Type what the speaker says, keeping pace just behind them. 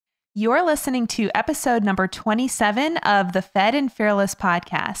You're listening to episode number 27 of the Fed and Fearless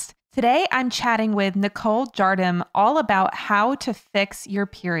podcast. Today, I'm chatting with Nicole Jardim all about how to fix your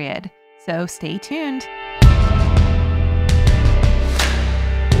period. So stay tuned.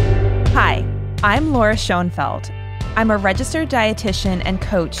 Hi, I'm Laura Schoenfeld. I'm a registered dietitian and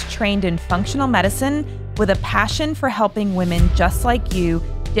coach trained in functional medicine with a passion for helping women just like you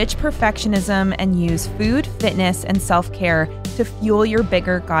ditch perfectionism and use food, fitness, and self-care to fuel your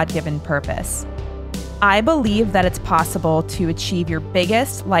bigger God-given purpose. I believe that it's possible to achieve your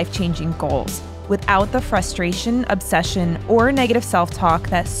biggest life-changing goals without the frustration, obsession, or negative self-talk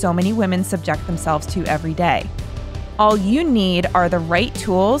that so many women subject themselves to every day. All you need are the right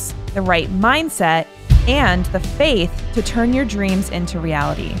tools, the right mindset, and the faith to turn your dreams into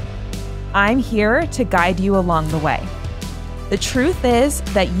reality. I'm here to guide you along the way. The truth is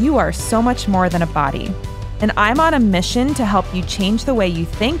that you are so much more than a body, and I'm on a mission to help you change the way you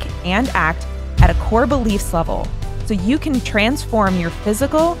think and act at a core beliefs level so you can transform your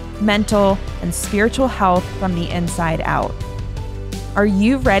physical, mental, and spiritual health from the inside out. Are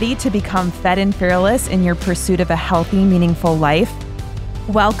you ready to become fed and fearless in your pursuit of a healthy, meaningful life?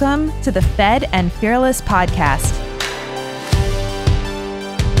 Welcome to the Fed and Fearless podcast.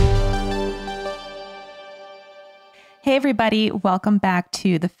 Hey everybody, welcome back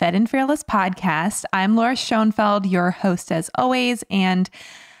to the Fed and Fearless podcast. I'm Laura Schoenfeld, your host as always, and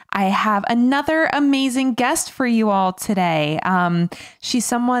I have another amazing guest for you all today. She's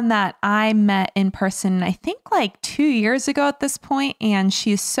someone that I met in person, I think like 2 years ago at this point, and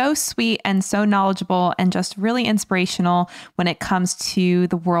she's so sweet and so knowledgeable and just really inspirational when it comes to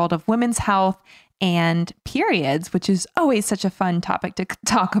the world of women's health and periods, which is always such a fun topic to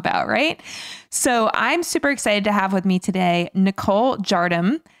talk about, right? So I'm super excited to have with me today Nicole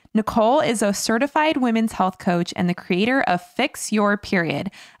Jardim. Nicole is a certified women's health coach and the creator of Fix Your Period,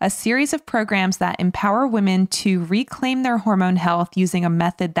 a series of programs that empower women to reclaim their hormone health using a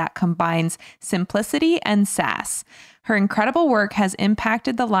method that combines simplicity and sass. Her incredible work has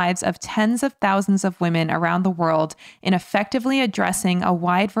impacted the lives of tens of thousands of women around the world in effectively addressing a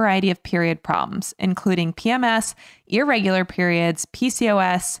wide variety of period problems, including PMS, irregular periods,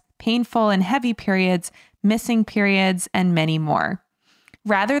 PCOS, painful and heavy periods, missing periods, and many more.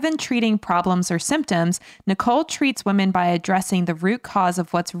 Rather than treating problems or symptoms, Nicole treats women by addressing the root cause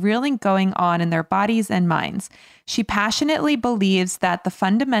of what's really going on in their bodies and minds. She passionately believes that the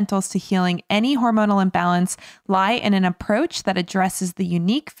fundamentals to healing any hormonal imbalance lie in an approach that addresses the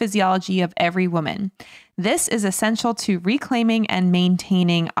unique physiology of every woman. This is essential to reclaiming and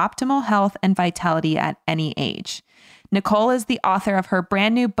maintaining optimal health and vitality at any age. Nicole is the author of her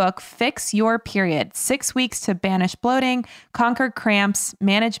brand new book, Fix Your Period: 6 Weeks to Banish Bloating, Conquer Cramps,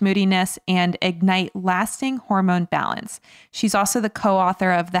 Manage Moodiness, and Ignite Lasting Hormone Balance. She's also the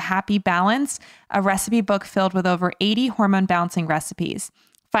co-author of The Happy Balance, a recipe book filled with over 80 hormone balancing recipes.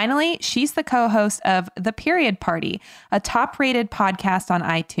 Finally, she's the co-host of The Period Party, a top-rated podcast on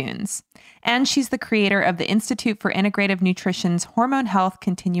iTunes. And she's the creator of the Institute for Integrative Nutrition's Hormone Health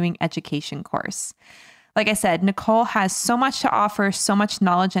Continuing Education course. Like I said, Nicole has so much to offer, so much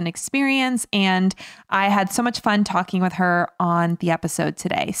knowledge and experience, and I had so much fun talking with her on the episode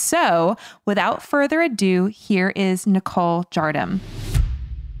today. So without further ado, here is Nicole Jardim.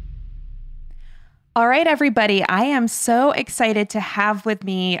 All right, everybody, I am so excited to have with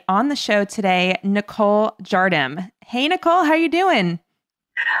me on the show today, Nicole Jardim. Hey, Nicole, how are you doing?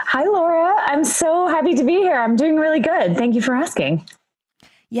 Hi, Laura. I'm so happy to be here. I'm doing really good. Thank you for asking.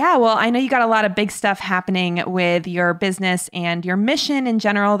 Yeah, well, I know you got a lot of big stuff happening with your business and your mission in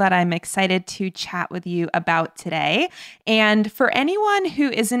general that I'm excited to chat with you about today. And for anyone who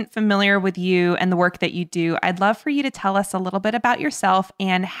isn't familiar with you and the work that you do, I'd love for you to tell us a little bit about yourself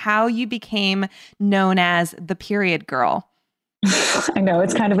and how you became known as the Period Girl. I know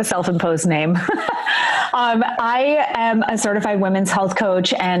it's kind of a self-imposed name. I am a certified women's health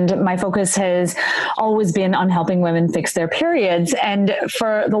coach, and my focus has always been on helping women fix their periods. And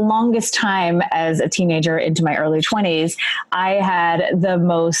for the longest time as a teenager into my early 20s, I had the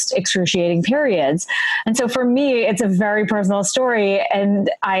most excruciating periods. And so for me, it's a very personal story. And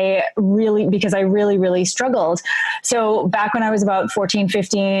because I really struggled. So back when I was about 14,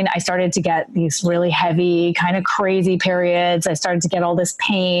 15, I started to get these really heavy, kind of crazy periods. I started to get all this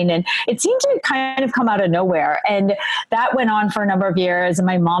pain, and it seemed to kind of come out of nowhere. And that went on for a number of years. And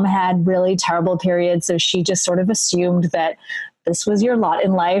my mom had really terrible periods. So she just sort of assumed that this was your lot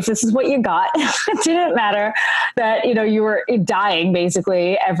in life. This is what you got. It didn't matter that, you were dying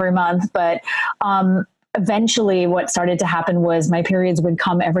basically every month. But eventually what started to happen was my periods would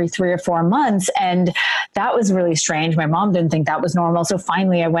come every 3 or 4 months. And that was really strange. My mom didn't think that was normal. So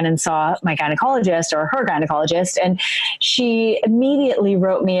finally I went and saw my gynecologist, or her gynecologist, and she immediately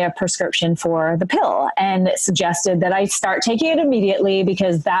wrote me a prescription for the pill and suggested that I start taking it immediately,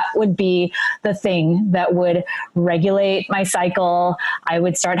 because that would be the thing that would regulate my cycle. I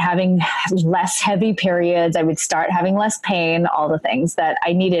would start having less heavy periods. I would start having less pain, all the things that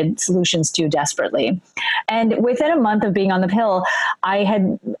I needed solutions to desperately. And within a month of being on the pill, I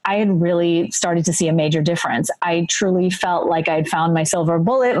had really started to see a major difference. I truly felt like I'd found my silver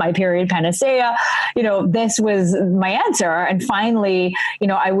bullet, my period panacea. This was my answer. And finally,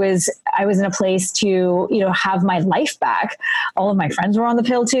 I was in a place to, have my life back. All of my friends were on the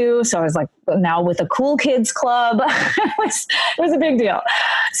pill too. So I was like, now with a cool kids club. it was a big deal.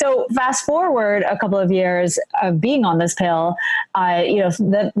 So fast forward a couple of years of being on this pill,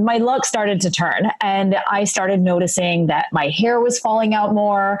 my luck started to turn, and I started noticing that my hair was falling out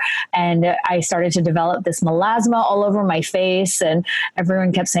more, and I started to develop this melasma all over my face. And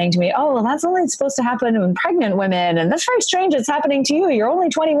everyone kept saying to me, oh, well, that's only supposed to happen in pregnant women. And that's very strange. It's happening to you. You're only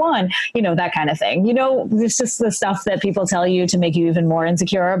 21, that kind of thing. It's just the stuff that people tell you to make you even more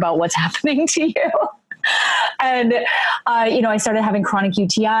insecure about what's happening to you. And, I started having chronic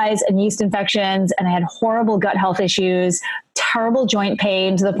UTIs and yeast infections, and I had horrible gut health issues, terrible joint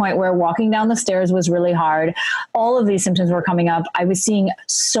pain to the point where walking down the stairs was really hard. All of these symptoms were coming up. I was seeing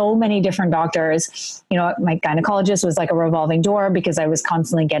so many different doctors. My gynecologist was like a revolving door, because I was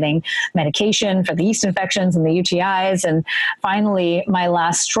constantly getting medication for the yeast infections and the UTIs. And finally, my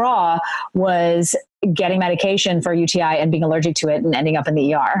last straw was getting medication for UTI and being allergic to it and ending up in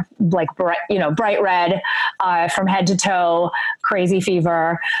the ER, like, bright red, from head to toe, crazy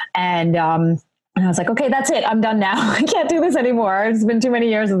fever. And I was like, okay, that's it. I'm done now. I can't do this anymore. It's been too many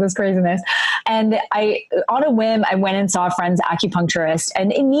years of this craziness. And on a whim, I went and saw a friend's acupuncturist,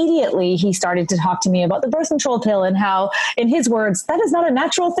 and immediately he started to talk to me about the birth control pill and how, in his words, that is not a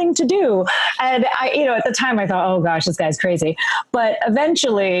natural thing to do. And at the time I thought, oh gosh, this guy's crazy. But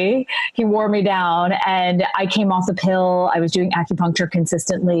eventually he wore me down, and I came off the pill. I was doing acupuncture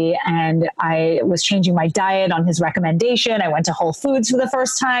consistently, and I was changing my diet on his recommendation. I went to Whole Foods for the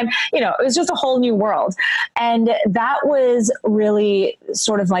first time. It was just a whole new world. And that was really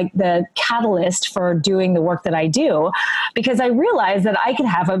sort of like the catalyst for doing the work that I do, because I realized that I could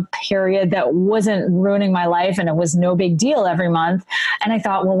have a period that wasn't ruining my life and it was no big deal every month. And I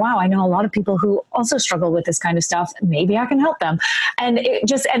thought, well, wow, I know a lot of people who also struggle with this kind of stuff. Maybe I can help them. And it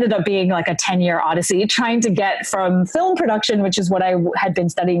just ended up being like a 10-year odyssey, trying to get from film production, which is what I had been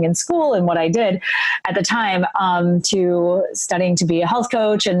studying in school and what I did at the time, to studying to be a health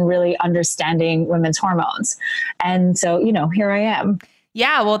coach and really understanding women's hormones. And so, here I am.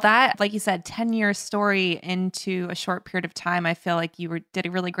 Yeah, well, that, like you said, 10-year story into a short period of time, I feel like you did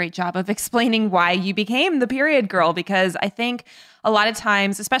a really great job of explaining why you became the period girl, because I think a lot of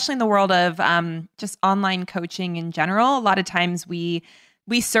times, especially in the world of just online coaching in general, a lot of times we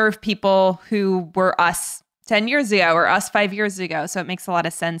serve people who were us 10 years ago or us 5 years ago. So it makes a lot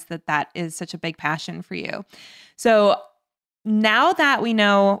of sense that is such a big passion for you. So now that we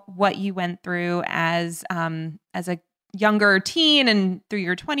know what you went through as a younger teen and through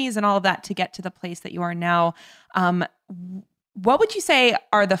your 20s and all of that to get to the place that you are now, what would you say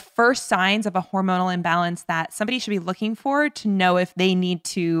are the first signs of a hormonal imbalance that somebody should be looking for to know if they need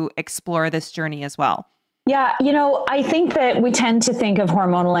to explore this journey as well? Yeah, I think that we tend to think of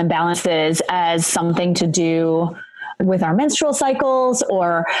hormonal imbalances as something to do with our menstrual cycles,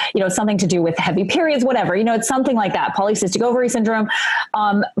 or, something to do with heavy periods, whatever, it's something like that, polycystic ovary syndrome.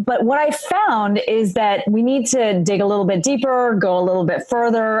 But what I found is that we need to dig a little bit deeper, go a little bit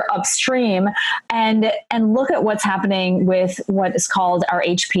further upstream, and look at what's happening with what is called our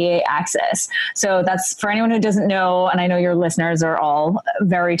HPA axis. So that's, for anyone who doesn't know, and I know your listeners are all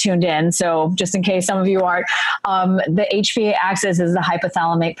very tuned in, so just in case some of you aren't, the HPA axis is the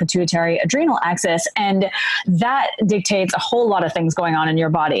hypothalamic pituitary adrenal axis, and that dictates a whole lot of things going on in your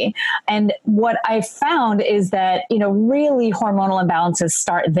body. And what I found is that, really hormonal imbalances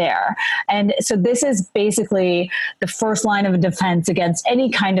start there. And so this is basically the first line of defense against any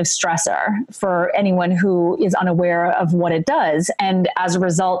kind of stressor for anyone who is unaware of what it does. And as a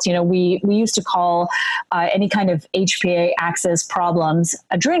result, we used to call any kind of HPA axis problems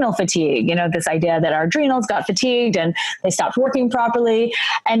adrenal fatigue, this idea that our adrenals got fatigued and they stopped working properly.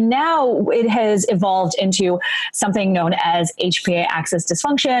 And now it has evolved into something known as HPA axis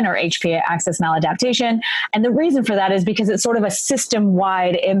dysfunction or HPA axis maladaptation. And the reason for that is because it's sort of a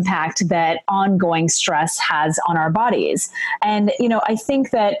system-wide impact that ongoing stress has on our bodies. And, I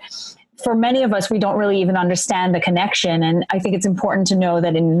think that for many of us, we don't really even understand the connection. And I think it's important to know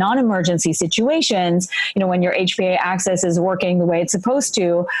that in non-emergency situations, when your HPA axis is working the way it's supposed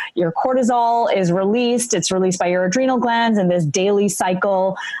to, your cortisol is released. It's released by your adrenal glands in this daily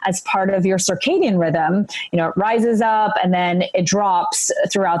cycle as part of your circadian rhythm. It rises up and then it drops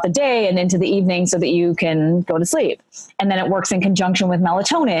throughout the day and into the evening so that you can go to sleep. And then it works in conjunction with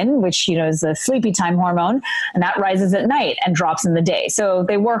melatonin, which, is the sleepy time hormone, and that rises at night and drops in the day. So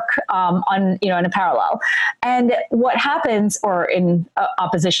they work in a parallel. And what happens, or in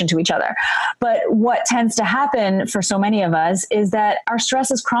opposition to each other, but what tends to happen for so many of us is that our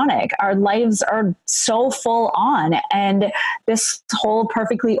stress is chronic. Our lives are so full on, and this whole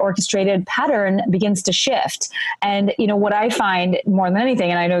perfectly orchestrated pattern begins to shift. And, what I find more than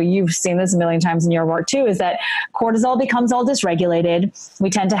anything, and I know you've seen this a million times in your work too, is that cortisol becomes all dysregulated. We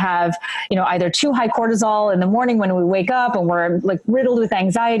tend to have, either too high cortisol in the morning when we wake up and we're like riddled with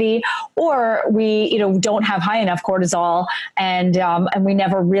anxiety, or we, don't have high enough cortisol and we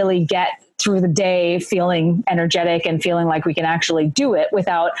never really get through the day feeling energetic and feeling like we can actually do it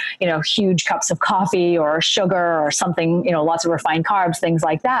without, huge cups of coffee or sugar or something, lots of refined carbs, things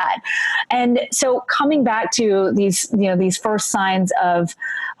like that. And so coming back to these first signs of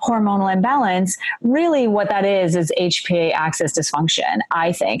hormonal imbalance, really what that is HPA axis dysfunction,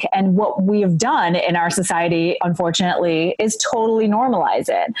 I think. And what we have done in our society, unfortunately, is totally normalize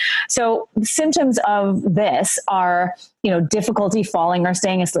it. So symptoms of this are, difficulty falling or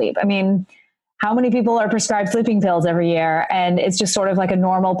staying asleep. I mean, how many people are prescribed sleeping pills every year? And it's just sort of like a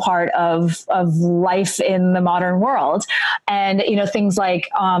normal part of life in the modern world. And, things like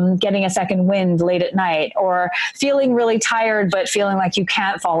getting a second wind late at night, or feeling really tired, but feeling like you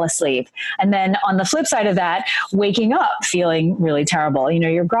can't fall asleep. And then on the flip side of that, waking up feeling really terrible.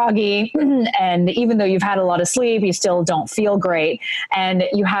 You're groggy, and even though you've had a lot of sleep, you still don't feel great. And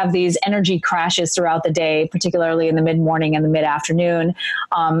you have these energy crashes throughout the day, particularly in the mid-morning and the mid-afternoon.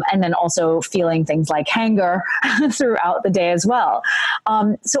 And then also feeling things like hunger throughout the day as well.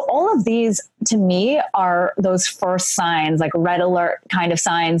 So all of these, to me, are those first signs, like red alert kind of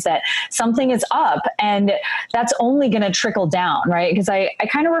signs that something is up, and that's only going to trickle down, right? Because I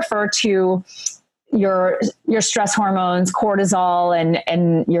kind of refer to your stress hormones, cortisol,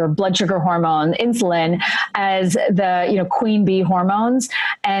 and your blood sugar hormone, insulin, as the queen bee hormones.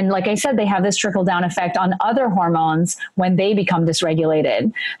 And like I said, they have this trickle down effect on other hormones when they become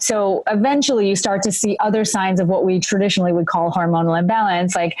dysregulated. So eventually you start to see other signs of what we traditionally would call hormonal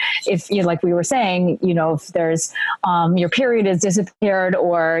imbalance. Like if like we were saying, if there's your period has disappeared,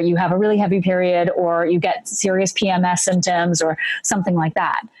 or you have a really heavy period, or you get serious PMS symptoms or something like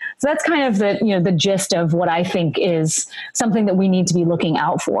that. So that's kind of the gist of what I think is something that we need to be looking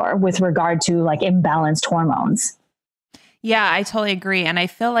out for with regard to like imbalanced hormones. Yeah, I totally agree. And I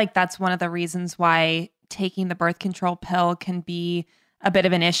feel like that's one of the reasons why taking the birth control pill can be a bit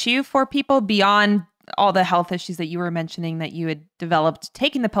of an issue for people beyond all the health issues that you were mentioning that you had developed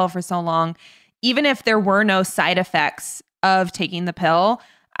taking the pill for so long. Even if there were no side effects of taking the pill,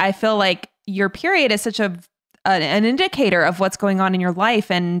 I feel like your period is such an indicator of what's going on in your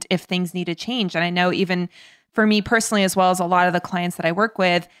life and if things need to change. And I know even for me personally, as well as a lot of the clients that I work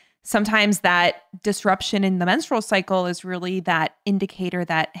with, sometimes that disruption in the menstrual cycle is really that indicator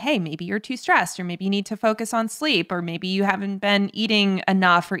that, hey, maybe you're too stressed, or maybe you need to focus on sleep, or maybe you haven't been eating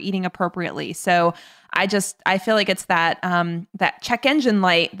enough or eating appropriately. So I feel like it's that check engine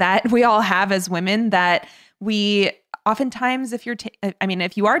light that we all have as women, that we oftentimes, if you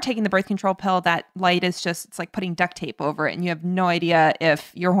are taking the birth control pill, that light is it's like putting duct tape over it, and you have no idea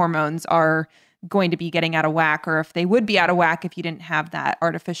if your hormones are going to be getting out of whack, or if they would be out of whack if you didn't have that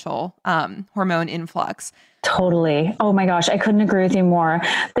artificial hormone influx. Totally. Oh my gosh, I couldn't agree with you more.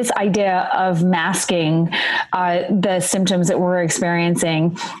 This idea of masking the symptoms that we're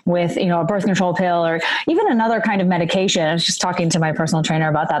experiencing with, a birth control pill, or even another kind of medication. I was just talking to my personal trainer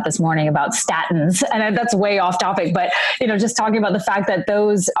about that this morning, about statins, and that's way off topic, but just talking about the fact that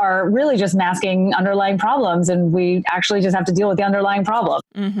those are really just masking underlying problems, and we actually just have to deal with the underlying problem.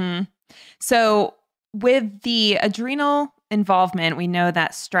 Mm-hmm. So with the adrenal involvement, we know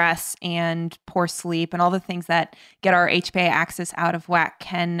that stress and poor sleep and all the things that get our HPA axis out of whack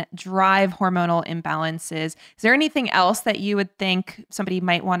can drive hormonal imbalances. Is there anything else that you would think somebody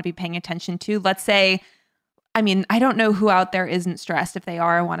might want to be paying attention to? Let's say, I don't know who out there isn't stressed. If they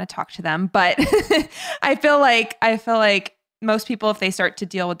are, I want to talk to them, but I feel like most people, if they start to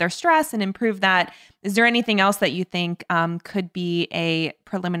deal with their stress and improve that, is there anything else that you think could be a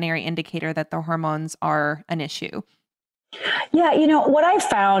preliminary indicator that the hormones are an issue? Yeah, what I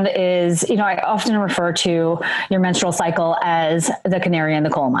found is, I often refer to your menstrual cycle as the canary in the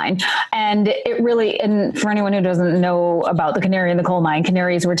coal mine. And it really, and for anyone who doesn't know about the canary in the coal mine,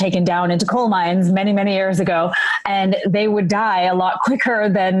 canaries were taken down into coal mines many, many years ago, and they would die a lot quicker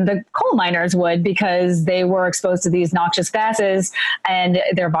than the coal miners would because they were exposed to these noxious gases and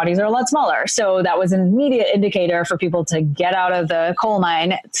their bodies are a lot smaller. So that was an immediate indicator for people to get out of the coal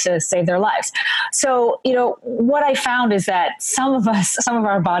mine to save their lives. So, what I found is that some of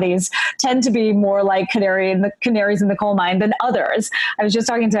our bodies tend to be more like canaries in the coal mine than others. I was just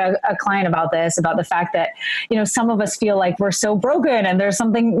talking to a client about this, about the fact that, some of us feel like we're so broken and there's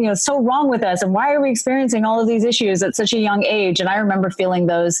something, so wrong with us. And why are we experiencing all of these issues at such a young age? And I remember feeling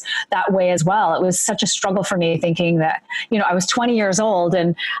that way as well. It was such a struggle for me thinking that, I was 20 years old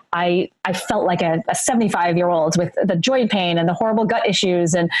and I felt like a 75-year-old with the joint pain and the horrible gut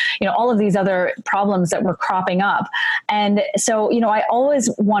issues and, all of these other problems that were cropping up. And so, I always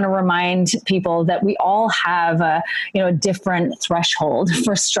want to remind people that we all have a different threshold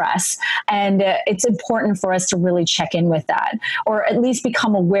for stress. And it's important for us to really check in with that, or at least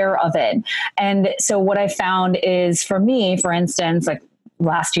become aware of it. And so what I found is, for me, for instance, like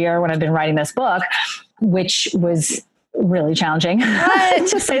last year when I've been writing this book, which was really challenging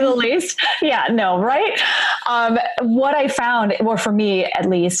to say the least. Yeah, no, right? What I found, or for me at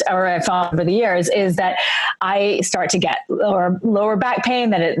least, or I found over the years, is that I start to get lower back pain,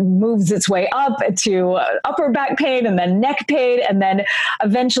 then it moves its way up to upper back pain and then neck pain. And then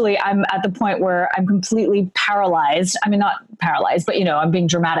eventually I'm at the point where I'm completely paralyzed. I mean, not paralyzed, but I'm being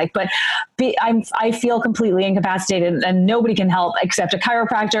dramatic, but I feel completely incapacitated and nobody can help except a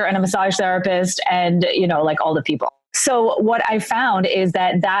chiropractor and a massage therapist and, like all the people. So what I found is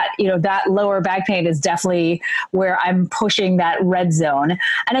that lower back pain is definitely where I'm pushing that red zone.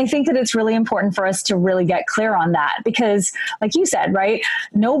 And I think that it's really important for us to really get clear on that because, like you said, right,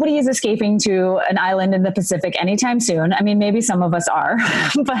 nobody is escaping to an island in the Pacific anytime soon. I mean, maybe some of us are,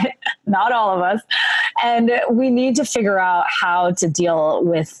 but not all of us. And we need to figure out how to deal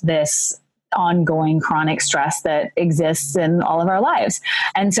with this ongoing chronic stress that exists in all of our lives.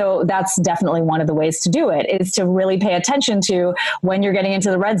 And so that's definitely one of the ways to do it, is to really pay attention to when you're getting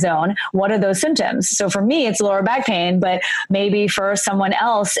into the red zone, what are those symptoms? So for me, it's lower back pain, but maybe for someone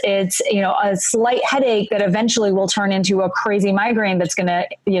else, it's, a slight headache that eventually will turn into a crazy migraine that's going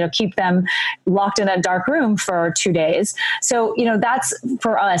to, keep them locked in a dark room for 2 days. So, that's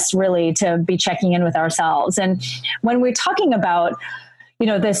for us really to be checking in with ourselves. And when we're talking about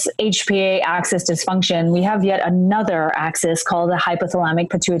this HPA axis dysfunction, we have yet another axis called the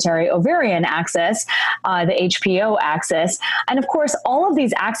hypothalamic pituitary ovarian axis, the HPO axis. And of course, all of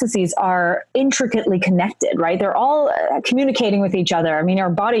these axes are intricately connected, right? They're all communicating with each other. I mean,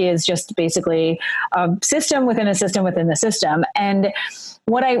 our body is just basically a system within a system within the system. And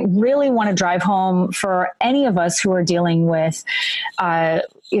what I really want to drive home for any of us who are dealing with,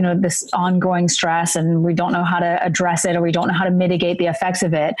 this ongoing stress and we don't know how to address it or we don't know how to mitigate the effects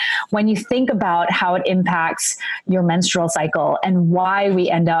of it. When you think about how it impacts your menstrual cycle and why we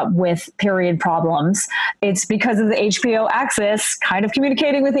end up with period problems, it's because of the HPO axis kind of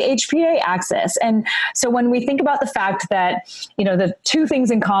communicating with the HPA axis. And so when we think about the fact that, the two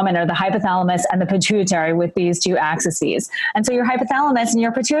things in common are the hypothalamus and the pituitary with these two axes. And so your hypothalamus and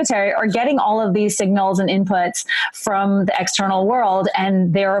your pituitary are getting all of these signals and inputs from the external world,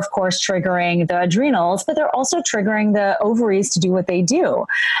 and they're of course triggering the adrenals, but they're also triggering the ovaries to do what they do.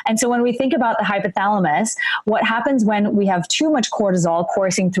 And so when we think about the hypothalamus, what happens when we have too much cortisol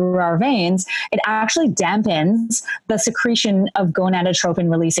coursing through our veins, it actually dampens the secretion of gonadotropin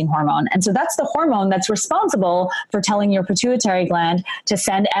releasing hormone. And so that's the hormone that's responsible for telling your pituitary gland to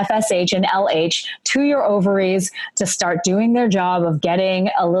send FSH and LH to your ovaries to start doing their job of getting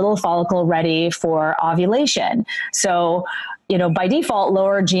a little follicle ready for ovulation. So, by default,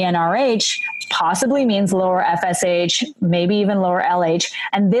 lower GnRH possibly means lower FSH, maybe even lower LH.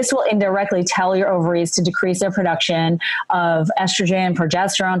 And this will indirectly tell your ovaries to decrease their production of estrogen,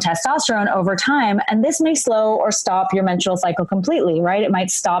 progesterone, testosterone over time. And this may slow or stop your menstrual cycle completely, right? It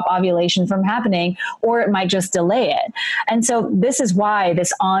might stop ovulation from happening, or it might just delay it. And so this is why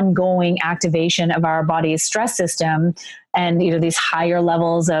this ongoing activation of our body's stress system and these higher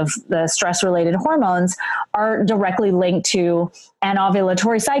levels of the stress-related hormones are directly linked to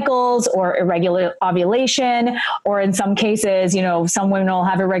anovulatory cycles or irregular ovulation, or in some cases, some women will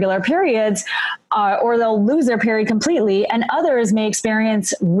have irregular periods. or they'll lose their period completely. And others may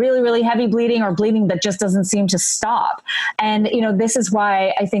experience really, really heavy bleeding or bleeding that just doesn't seem to stop. And, this is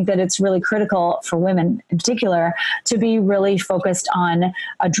why I think that it's really critical for women in particular to be really focused on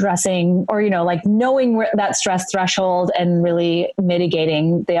addressing or, like knowing where that stress threshold and really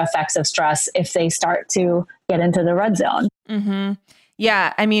mitigating the effects of stress if they start to get into the red zone. Mm-hmm.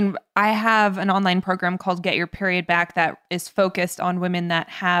 Yeah. I mean, I have an online program called Get Your Period Back that is focused on women that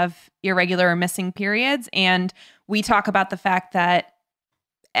have irregular or missing periods. And we talk about the fact that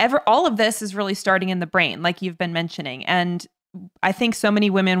all of this is really starting in the brain, like you've been mentioning. And I think so many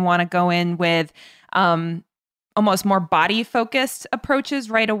women want to go in with almost more body focused approaches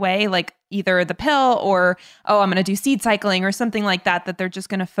right away, like either the pill or, I'm going to do seed cycling or something like that they're just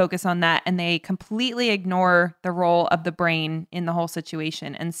going to focus on that. And they completely ignore the role of the brain in the whole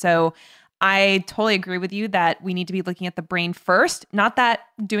situation. And so I totally agree with you that we need to be looking at the brain first. Not that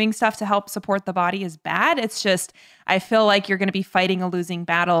doing stuff to help support the body is bad. It's just, I feel like you're going to be fighting a losing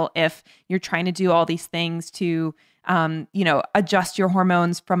battle if you're trying to do all these things to, adjust your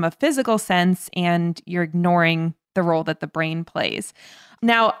hormones from a physical sense and you're ignoring the role that the brain plays.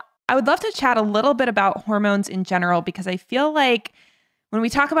 Now, I would love to chat a little bit about hormones in general, because I feel like when we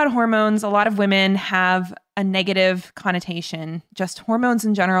talk about hormones, a lot of women have a negative connotation. Just hormones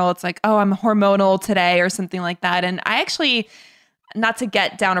in general, it's like, I'm hormonal today or something like that. And I actually, not to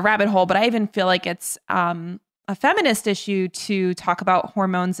get down a rabbit hole, but I even feel like it's a feminist issue to talk about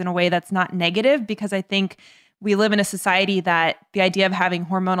hormones in a way that's not negative, because I think we live in a society that the idea of having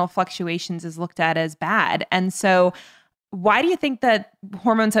hormonal fluctuations is looked at as bad. And so why do you think that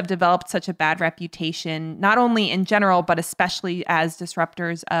hormones have developed such a bad reputation, not only in general, but especially as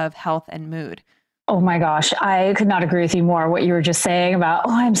disruptors of health and mood? Oh my gosh, I could not agree with you more. What you were just saying about,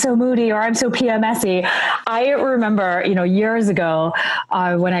 I'm so moody or I'm so PMSy. I remember, years ago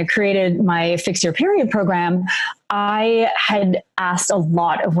when I created my Fix Your Period program, I had asked a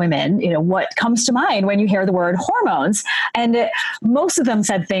lot of women, what comes to mind when you hear the word hormones? And most of them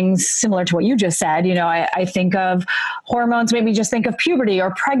said things similar to what you just said. I think of hormones, made me just think of puberty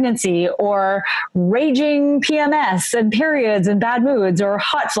or pregnancy or raging PMS and periods and bad moods or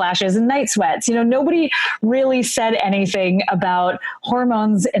hot flashes and night sweats. Nobody really said anything about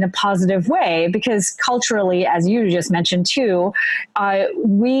hormones in a positive way, because culturally, as you just mentioned too,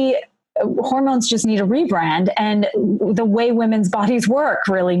 hormones just need a rebrand, and the way women's bodies work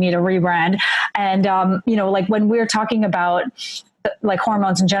really need a rebrand. And, like when we're talking about like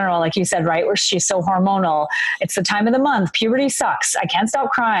hormones in general, like you said, right, where she's so hormonal, it's the time of the month, puberty sucks, I can't stop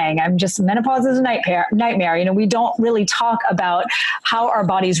crying, I'm just, menopause is a nightmare. We don't really talk about how our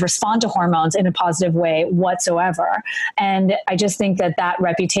bodies respond to hormones in a positive way whatsoever. And I just think that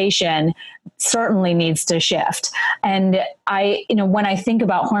reputation certainly needs to shift. And when I think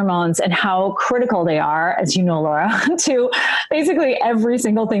about hormones and how critical they are, as you know, Laura, to basically every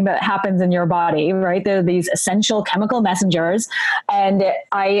single thing that happens in your body, right? They're these essential chemical messengers. And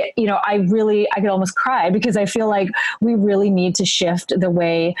I could almost cry, because I feel like we really need to shift the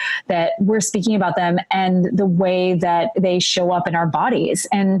way that we're speaking about them and the way that they show up in our bodies.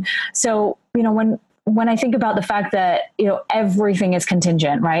 And so, when I think about the fact that, everything is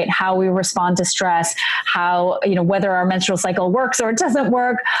contingent, right? How we respond to stress, how, whether our menstrual cycle works or it doesn't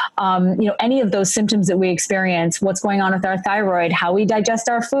work, any of those symptoms that we experience, what's going on with our thyroid, how we digest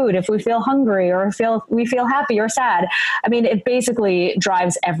our food, if we feel hungry or we feel happy or sad. I mean, it basically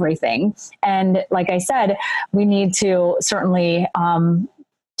drives everything. And like I said, we need to certainly,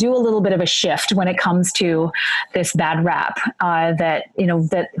 do a little bit of a shift when it comes to this bad rap that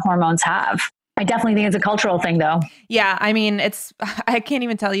hormones have. I definitely think it's a cultural thing, though. Yeah. I mean, I can't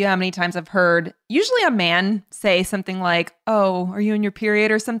even tell you how many times I've heard usually a man say something like, "Oh, are you in your period?"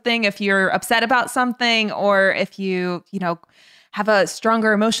 or something, if you're upset about something, or if you have a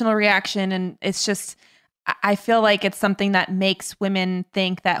stronger emotional reaction. And it's just, I feel like it's something that makes women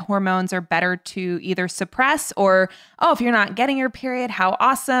think that hormones are better to either suppress or, if you're not getting your period, how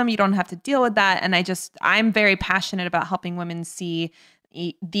awesome, you don't have to deal with that. And I'm very passionate about helping women see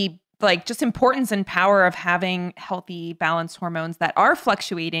the just importance and power of having healthy, balanced hormones that are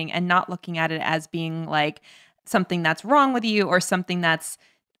fluctuating, and not looking at it as being like something that's wrong with you or something that's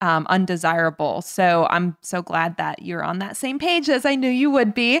undesirable. So I'm so glad that you're on that same page, as I knew you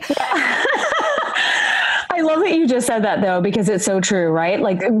would be. I love that you just said that though, because it's so true, right?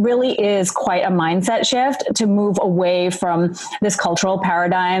 Like it really is quite a mindset shift to move away from this cultural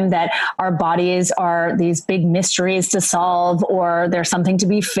paradigm that our bodies are these big mysteries to solve, or there's something to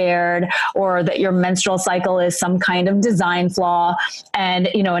be feared, or that your menstrual cycle is some kind of design flaw. And,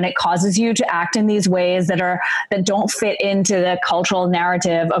 and it causes you to act in these ways that don't fit into the cultural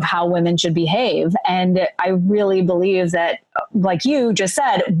narrative of how women should behave. And I really believe that, like you just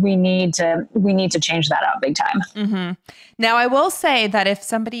said, we need to change that up big time. Mm-hmm. Now, I will say that if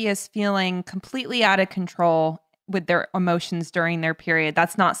somebody is feeling completely out of control with their emotions during their period,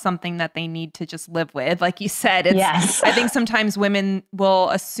 that's not something that they need to just live with. Like you said, yes. I think sometimes women will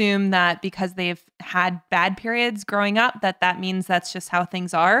assume that because they've had bad periods growing up, that means that's just how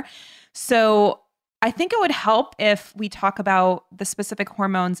things are. So I think it would help if we talk about the specific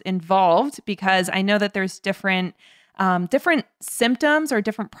hormones involved, because I know that there's different symptoms or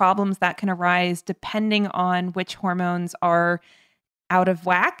different problems that can arise depending on which hormones are out of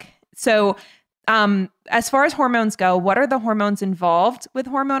whack. So as far as hormones go, what are the hormones involved with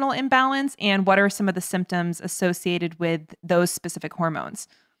hormonal imbalance, and what are some of the symptoms associated with those specific hormones?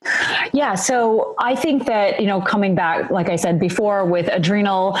 Yeah. So I think that, coming back, like I said before, with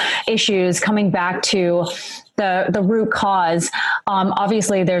adrenal issues, coming back to the root cause,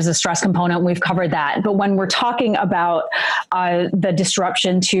 obviously there's a stress component. We've covered that. But when we're talking about the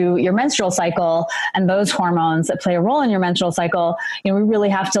disruption to your menstrual cycle and those hormones that play a role in your menstrual cycle, we really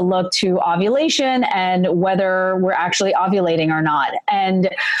have to look to ovulation and whether we're actually ovulating or not. And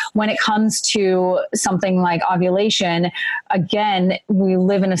when it comes to something like ovulation, again, we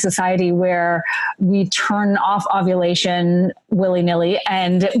live in a society where we turn off ovulation willy-nilly,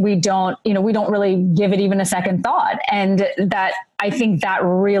 and we don't really give it even a second thought. And that, I think that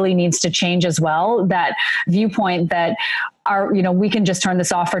really needs to change as well. That viewpoint that we can just turn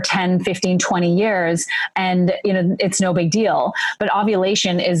this off for 10, 15, 20 years and, it's no big deal. But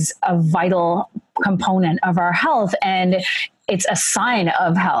ovulation is a vital component of our health, and it's a sign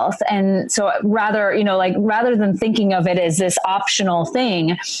of health. And so rather than thinking of it as this optional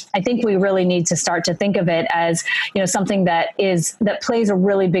thing, I think we really need to start to think of it as, something that plays a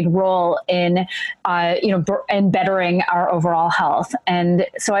really big role in, in bettering our overall health. And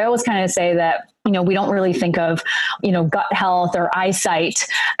so I always kind of say that, we don't really think of, gut health or eyesight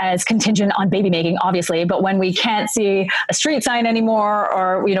as contingent on baby making, obviously. But when we can't see a street sign anymore,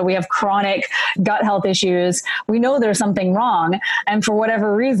 or, we have chronic gut health issues, we know there's something wrong. And for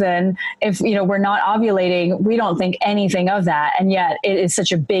whatever reason, if, we're not ovulating, we don't think anything of that. And yet it is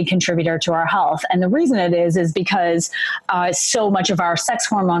such a big contributor to our health. And the reason it is because so much of our sex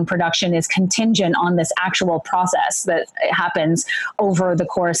hormone production is contingent on this actual process that happens over the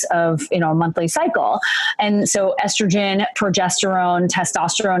course of, a monthly cycle. And so estrogen, progesterone,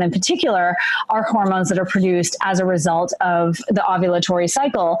 testosterone in particular are hormones that are produced as a result of the ovulatory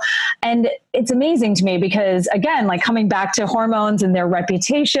cycle. And it's amazing to me because, again, like coming back to hormones and their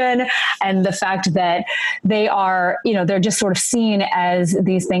reputation and the fact that they are, they're just sort of seen as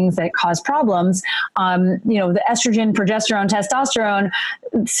these things that cause problems. The estrogen, progesterone, testosterone,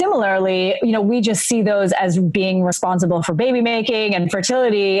 similarly, we just see those as being responsible for baby making and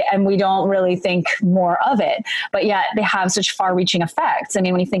fertility, and we don't really think more of it. But yet they have such far-reaching effects. I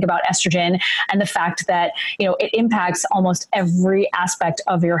mean, when you think about estrogen and the fact that, it impacts almost every aspect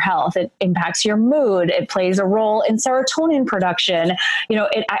of your health. It impacts your mood. It plays a role in serotonin production.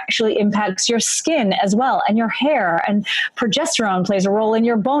 It actually impacts your skin as well, and your hair. And progesterone plays a role in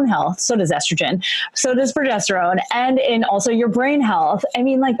your bone health. So does estrogen. So does progesterone, and in also your brain health. I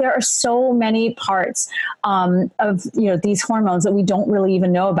mean, like there are so many parts of these hormones that we don't really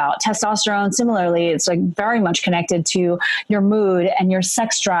even know about. Testosterone, similarly, it's like very much connected to your mood and your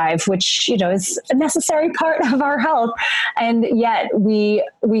sex drive, which is a necessary part of our health. And yet we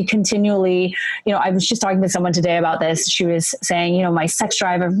continually, I was just talking to someone today about this. She was saying, my sex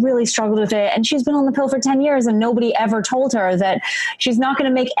drive, I've really struggled with it, and she's been on the pill for 10 years, and nobody ever told her that she's not going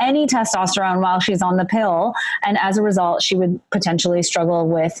to make any testosterone while she's on the pill, and as a result, she would potentially struggle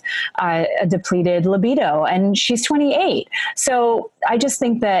with a depleted libido. And she's 28. So I just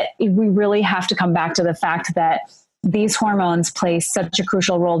think that we really have to come back to the fact that these hormones play such a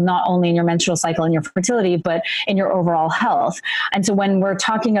crucial role, not only in your menstrual cycle and your fertility, but in your overall health. And so when we're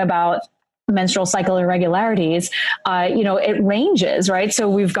talking about menstrual cycle irregularities, it ranges, right? So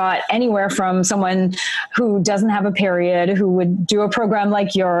we've got anywhere from someone who doesn't have a period, who would do a program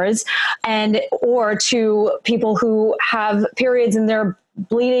like yours, or to people who have periods and they're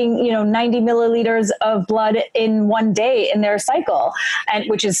bleeding, 90 milliliters of blood in one day in their cycle, and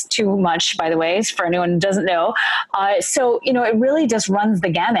which is too much, by the way, for anyone who doesn't know. So, it really just runs the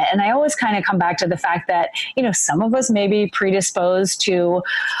gamut. And I always kind of come back to the fact that, some of us may be predisposed to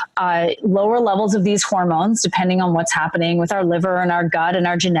lower levels of these hormones, depending on what's happening with our liver and our gut and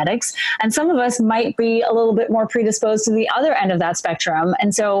our genetics. And some of us might be a little bit more predisposed to the other end of that spectrum.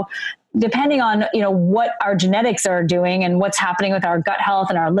 And so depending on, what our genetics are doing and what's happening with our gut health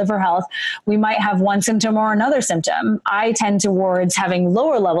and our liver health, we might have one symptom or another symptom. I tend towards having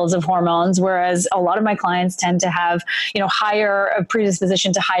lower levels of hormones, whereas a lot of my clients tend to have, higher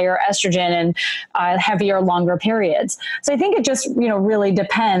predisposition to higher estrogen and heavier, longer periods. So I think it just, really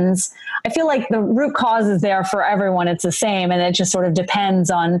depends. I feel like the root cause is there for everyone. It's the same. And it just sort of depends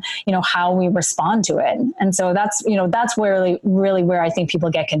on, how we respond to it. And so that's really where I think people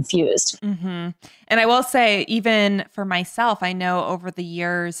get confused. Mm-hmm. And I will say, even for myself, I know over the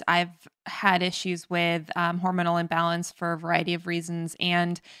years, I've had issues with hormonal imbalance for a variety of reasons.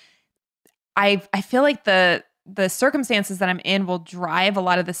 And I feel like the circumstances that I'm in will drive a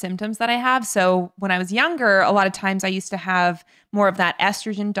lot of the symptoms that I have. So when I was younger, a lot of times I used to have more of that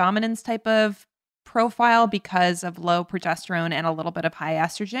estrogen dominance type of profile because of low progesterone and a little bit of high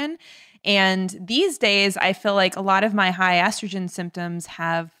estrogen. And these days, I feel like a lot of my high estrogen symptoms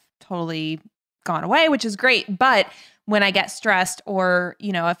have totally gone away, which is great. But when I get stressed or,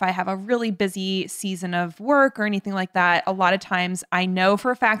 if I have a really busy season of work or anything like that, a lot of times I know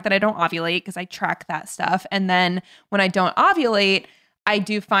for a fact that I don't ovulate because I track that stuff. And then when I don't ovulate, I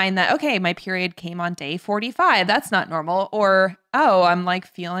do find that, okay, my period came on day 45. That's not normal. Or, oh, I'm like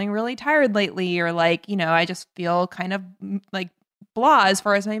feeling really tired lately. Or like, I just feel kind of like blah as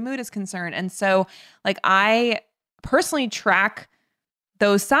far as my mood is concerned. And so like I personally track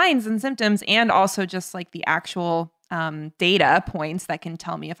those signs and symptoms and also just like the actual data points that can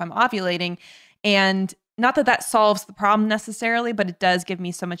tell me if I'm ovulating. And not that that solves the problem necessarily, but it does give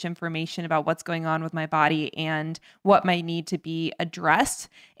me so much information about what's going on with my body and what might need to be addressed.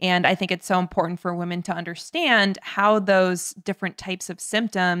 And I think it's so important for women to understand how those different types of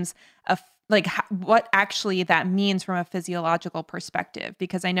symptoms what actually that means from a physiological perspective.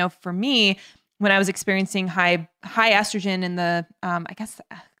 Because I know for me, when I was experiencing high estrogen in the, I guess,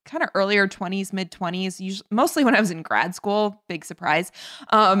 kind of earlier 20s, mid 20s, mostly when I was in grad school, big surprise.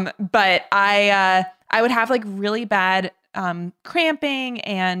 But I would have like really bad cramping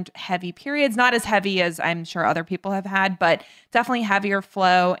and heavy periods, not as heavy as I'm sure other people have had, but definitely heavier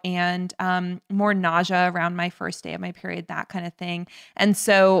flow and more nausea around my first day of my period, that kind of thing. And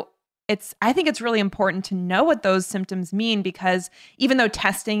so I think it's really important to know what those symptoms mean, because even though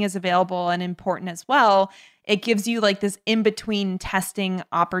testing is available and important as well, it gives you like this in-between testing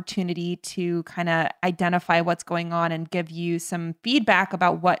opportunity to kind of identify what's going on and give you some feedback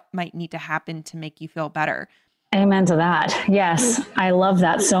about what might need to happen to make you feel better. Amen to that. Yes. I love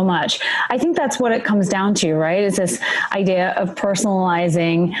that so much. I think that's what it comes down to, right? It's this idea of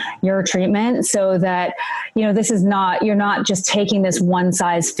personalizing your treatment so that, you're not just taking this one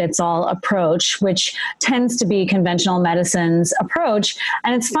size fits all approach, which tends to be conventional medicine's approach.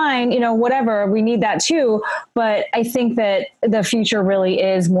 And it's fine, whatever, we need that too. But I think that the future really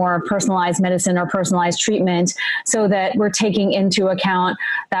is more personalized medicine or personalized treatment so that we're taking into account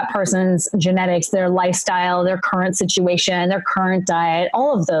that person's genetics, their lifestyle, their current situation, their current diet,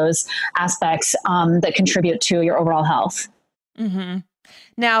 all of those aspects that contribute to your overall health. Mm-hmm.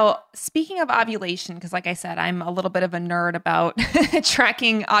 Now, speaking of ovulation, because like I said, I'm a little bit of a nerd about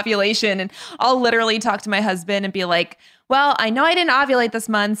tracking ovulation, and I'll literally talk to my husband and be like, well, I know I didn't ovulate this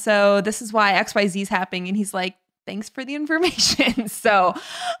month, so this is why XYZ is happening. And he's like, thanks for the information. So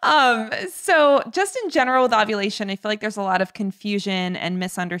just in general with ovulation, I feel like there's a lot of confusion and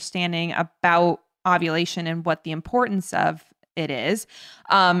misunderstanding about ovulation and what the importance of it is.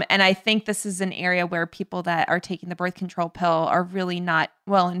 And I think this is an area where people that are taking the birth control pill are really not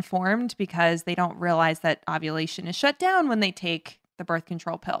well informed because they don't realize that ovulation is shut down when they take the birth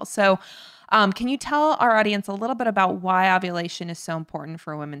control pill. So can you tell our audience a little bit about why ovulation is so important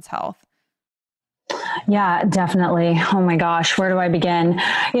for women's health? Yeah, definitely. Oh my gosh, where do I begin?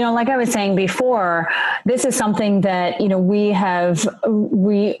 Like I was saying before, this is something that, we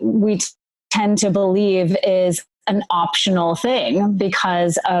tend to believe is an optional thing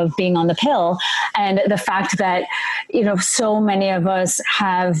because of being on the pill. And the fact that, so many of us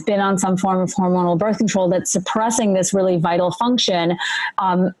have been on some form of hormonal birth control that's suppressing this really vital function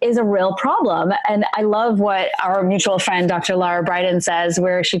is a real problem. And I love what our mutual friend, Dr. Lara Briden, says,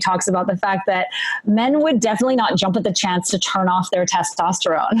 where she talks about the fact that men would definitely not jump at the chance to turn off their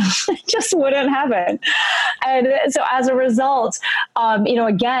testosterone. It just wouldn't happen. And so as a result,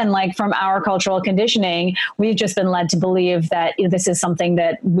 again, like from our cultural conditioning, we've just been led to believe that this is something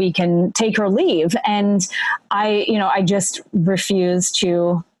that we can take or leave. And I just refuse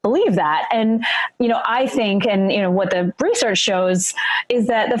to believe that. And, I think, and, what the research shows is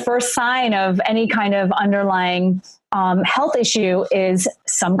that the first sign of any kind of underlying health issue is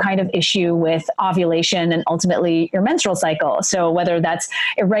some kind of issue with ovulation and ultimately your menstrual cycle. So whether that's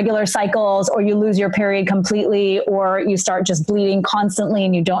irregular cycles, or you lose your period completely, or you start just bleeding constantly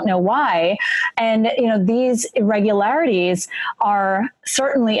and you don't know why. And, these irregularities are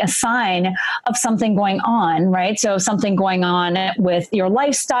certainly a sign of something going on, right? So something going on with your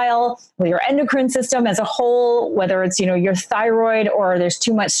lifestyle, with your endocrine system as a whole, whether it's, your thyroid, or there's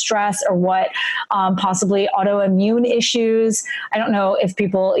too much stress, or what, possibly autoimmune issues. I don't know if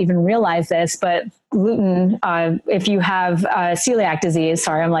people even realize this, but gluten, if you have celiac disease,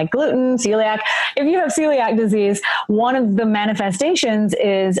 sorry, I'm like gluten, celiac. If you have celiac disease, one of the manifestations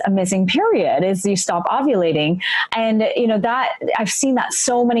is a missing period, is you stop ovulating. And, that I've seen that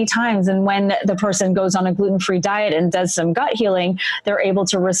so many times. And when the person goes on a gluten-free diet and does some gut healing, they're able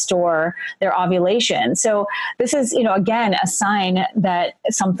to restore their ovulation. So this is, again, a sign that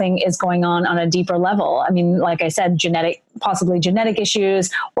something is going on a deeper level. I mean, like I said, possibly genetic issues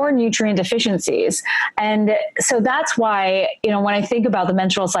or nutrient deficiencies. And so that's why, when I think about the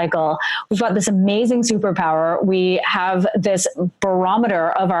menstrual cycle, we've got this amazing superpower. We have this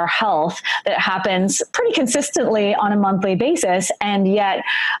barometer of our health that happens pretty consistently on a monthly basis. And yet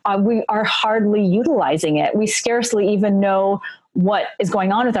we are hardly utilizing it. We scarcely even know what is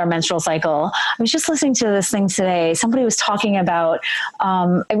going on with our menstrual cycle. I was just listening to this thing today. Somebody was talking about,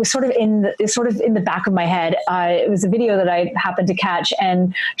 it was sort of in the back of my head. It was a video that I happened to catch,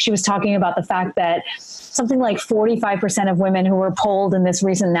 and she was talking about the fact that something like 45% of women who were polled in this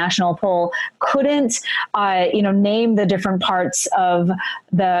recent national poll couldn't, name the different parts of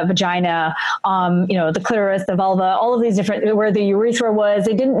the vagina, the clitoris, the vulva, all of these different, where the urethra was.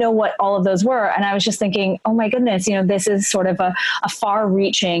 They didn't know what all of those were. And I was just thinking, oh my goodness, this is sort of a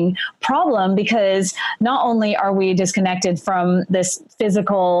far-reaching problem, because not only are we disconnected from this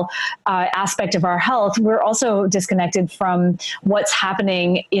physical aspect of our health, we're also disconnected from what's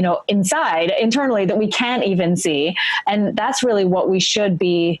happening, internally, that we can't even see. And that's really what we should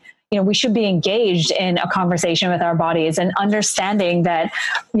be. We should be engaged in a conversation with our bodies, and understanding that,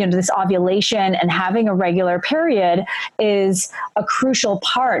 this ovulation and having a regular period is a crucial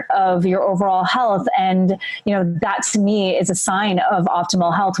part of your overall health. And, that to me is a sign of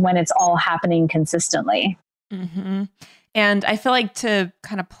optimal health, when it's all happening consistently. Mm-hmm. And I feel like, to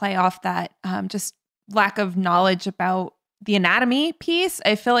kind of play off that, just lack of knowledge about the anatomy piece,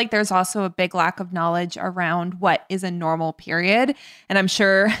 I feel like there's also a big lack of knowledge around what is a normal period. And I'm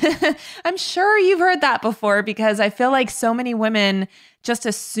sure you've heard that before, because I feel like so many women just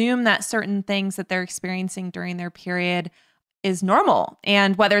assume that certain things that they're experiencing during their period is normal.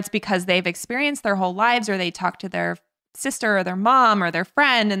 And whether it's because they've experienced their whole lives, or they talk to their sister or their mom or their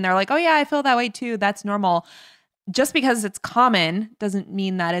friend, and they're like, oh yeah, I feel that way too, that's normal. Just because it's common doesn't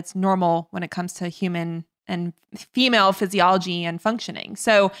mean that it's normal when it comes to human and female physiology and functioning.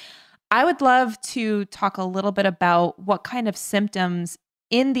 So I would love to talk a little bit about what kind of symptoms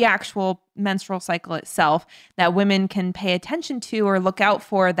in the actual menstrual cycle itself that women can pay attention to or look out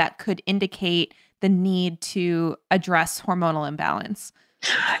for that could indicate the need to address hormonal imbalance.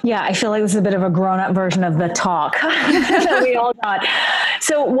 Yeah, I feel like this is a bit of a grown-up version of the talk that we all got.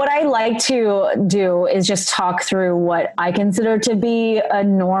 So what I like to do is just talk through what I consider to be a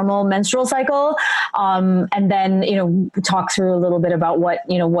normal menstrual cycle, and then, talk through a little bit about what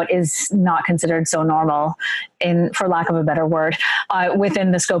is not considered so normal, for lack of a better word,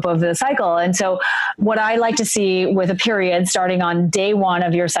 within the scope of the cycle. And so what I like to see with a period starting on day one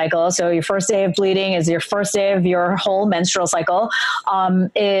of your cycle, so your first day of bleeding is your first day of your whole menstrual cycle,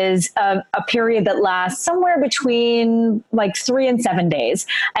 is a period that lasts somewhere between like 3 and 7 days.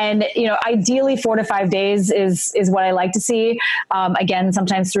 And, ideally 4 to 5 days is what I like to see. Again,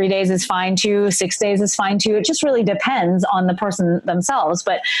 sometimes 3 days is fine too. 6 days is fine too. It just really depends on the person themselves.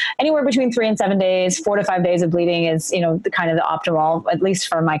 But anywhere between 3 and 7 days, 4 to 5 days of bleeding is, the kind of the optimal, at least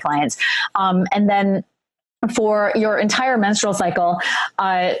for my clients. And then for your entire menstrual cycle,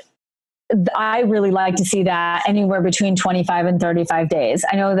 I really like to see that anywhere between 25 and 35 days.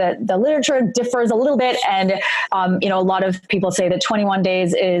 I know that the literature differs a little bit, and a lot of people say that 21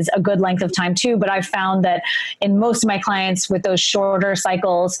 days is a good length of time too, but I've found that in most of my clients with those shorter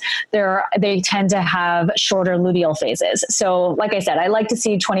cycles, they tend to have shorter luteal phases. So like I said, I like to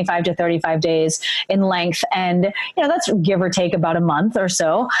see 25 to 35 days in length, and that's give or take about a month or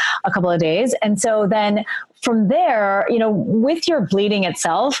so, a couple of days. And so then from there, with your bleeding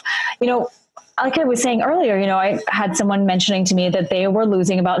itself, like I was saying earlier, I had someone mentioning to me that they were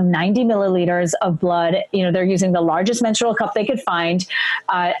losing about 90 milliliters of blood. They're using the largest menstrual cup they could find.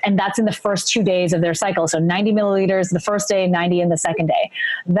 And that's in the first 2 days of their cycle. So 90 milliliters the first day, 90 in the second day.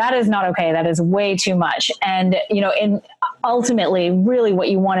 That is not okay. That is way too much. And, ultimately, really what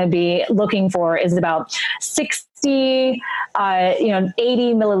you want to be looking for is about 60,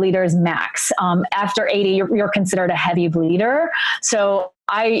 80 milliliters max. After 80, you're considered a heavy bleeder. So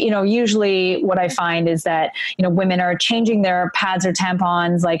usually what I find is that, women are changing their pads or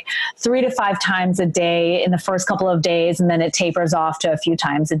tampons like 3 to 5 times a day in the first couple of days, and then it tapers off to a few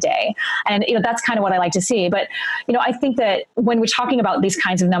times a day. And, that's kind of what I like to see. But, I think that when we're talking about these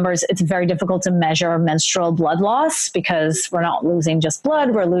kinds of numbers, it's very difficult to measure menstrual blood loss because we're not losing just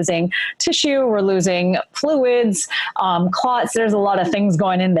blood. We're losing tissue. We're losing fluids, clots. There's a lot of things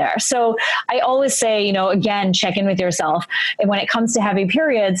going in there. So I always say, again, check in with yourself. And when it comes to heavy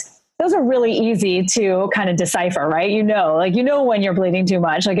periods, those are really easy to kind of decipher, right? When you're bleeding too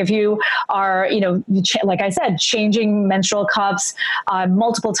much. Like if you are, like I said, changing menstrual cups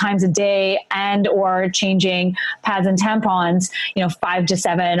multiple times a day and or changing pads and tampons, 5 to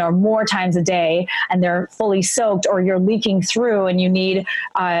 7 or more times a day, and they're fully soaked, or you're leaking through and you need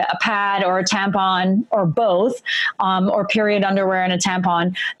a pad or a tampon or both, or period underwear and a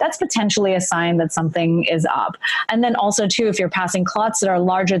tampon, that's potentially a sign that something is up. And then also too, if you're passing clots that are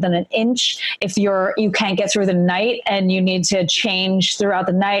larger than an inch, if you can't get through the night and you need to change throughout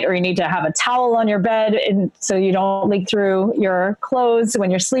the night, or you need to have a towel on your bed and so you don't leak through your clothes when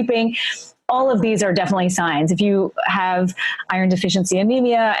you're sleeping, all of these are definitely signs. If you have iron deficiency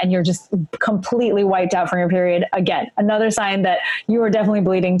anemia and you're just completely wiped out from your period, again, another sign that you are definitely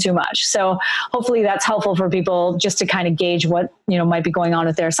bleeding too much. So hopefully that's helpful for people just to kind of gauge what, might be going on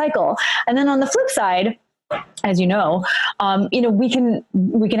with their cycle. And then on the flip side, as we can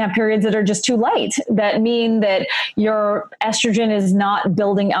have periods that are just too light, that mean that your estrogen is not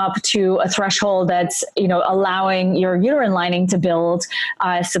building up to a threshold that's, allowing your uterine lining to build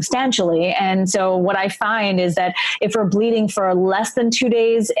substantially. And so what I find is that if we're bleeding for less than 2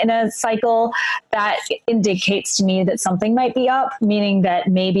 days in a cycle, that indicates to me that something might be up, meaning that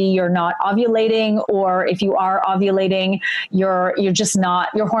maybe you're not ovulating, or if you are ovulating, your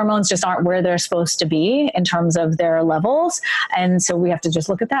hormones just aren't where they're supposed to be in terms of their levels. And so we have to just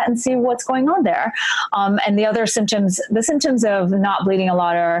look at that and see what's going on there. And the symptoms of not bleeding a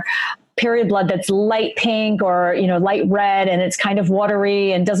lot are period blood that's light pink or, light red, and it's kind of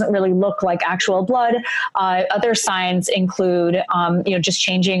watery and doesn't really look like actual blood. Other signs include, just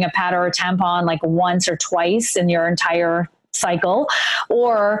changing a pad or a tampon like once or twice in your entire cycle,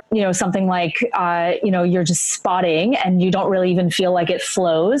 or, something like, you're just spotting and you don't really even feel like it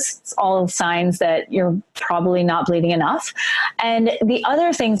flows. It's all signs that you're probably not bleeding enough. And the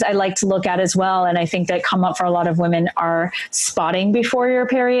other things I like to look at as well, and I think that come up for a lot of women, are spotting before your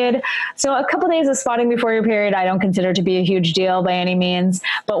period. So a couple of days of spotting before your period, I don't consider to be a huge deal by any means.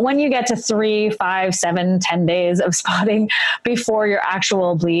 But when you get to 3, 5, 7, 10 days of spotting before your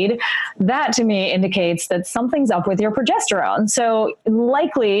actual bleed, that to me indicates that something's up with your progesterone. So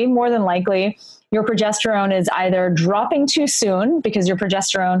more than likely, your progesterone is either dropping too soon, because your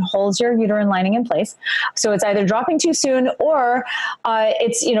progesterone holds your uterine lining in place. So it's either dropping too soon, or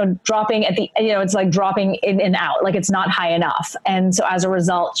it's, dropping at the, it's like dropping in and out, like it's not high enough. And so as a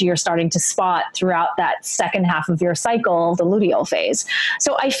result, you're starting to spot throughout that second half of your cycle, the luteal phase.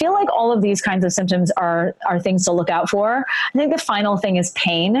 So I feel like all of these kinds of symptoms are things to look out for. I think the final thing is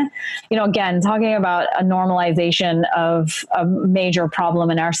pain. Again, talking about a normalization of a major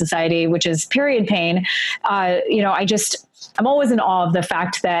problem in our society, which is period pain. I'm always in awe of the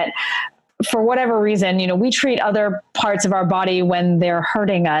fact that for whatever reason, we treat other parts of our body when they're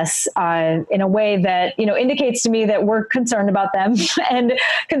hurting us in a way that, indicates to me that we're concerned about them and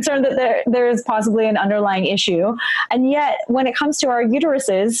concerned that there is possibly an underlying issue. And yet when it comes to our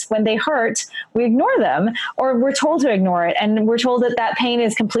uteruses, when they hurt, we ignore them, or we're told to ignore it. And we're told that pain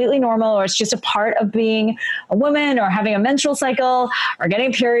is completely normal, or it's just a part of being a woman or having a menstrual cycle or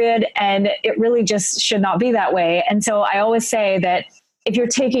getting a period. And it really just should not be that way. And so I always say that if you're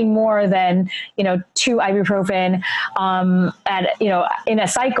taking more than, 2 ibuprofen, in a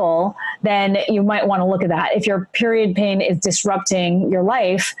cycle, then you might want to look at that. If your period pain is disrupting your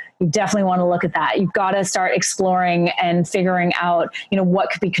life, you definitely want to look at that. You've got to start exploring and figuring out, what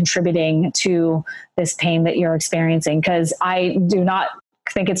could be contributing to this pain that you're experiencing. Because I do not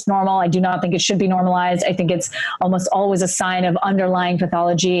think it's normal. I do not think it should be normalized. I think it's almost always a sign of underlying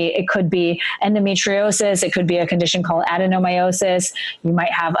pathology. It could be endometriosis. It could be a condition called adenomyosis. You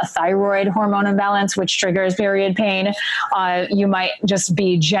might have a thyroid hormone imbalance, which triggers period pain. You might just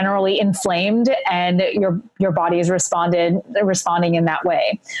be generally inflamed, and your body is responding in that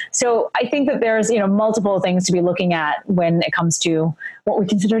way. So I think that there's, multiple things to be looking at when it comes to what we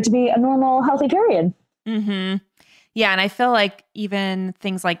consider to be a normal, healthy period. Mm-hmm. Yeah. And I feel like even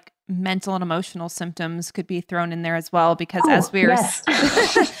things like mental and emotional symptoms could be thrown in there as well, because as we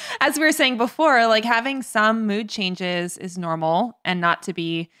were saying before, like having some mood changes is normal and not to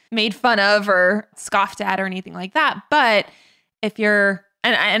be made fun of or scoffed at or anything like that. But if you're,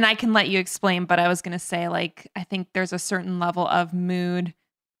 and I can let you explain, but I was going to say, like, I think there's a certain level of mood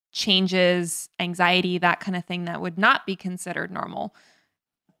changes, anxiety, that kind of thing that would not be considered normal.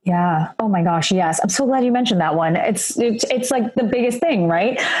 Yeah. Oh my gosh. Yes. I'm so glad you mentioned that one. It's like the biggest thing,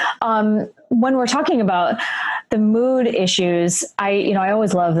 right? When we're talking about the mood issues, I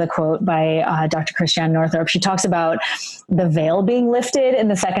always love the quote by Dr. Christiane Northrup. She talks about the veil being lifted in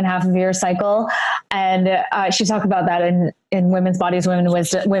the second half of your cycle. And she talked about that in Women's Bodies,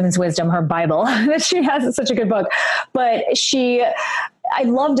 Women's Wisdom, her Bible that she has. It's such a good book. But I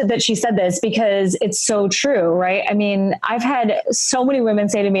loved it that she said this, because it's so true, right? I mean, I've had so many women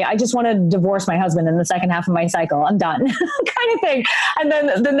say to me, I just want to divorce my husband in the second half of my cycle. I'm done kind of thing. And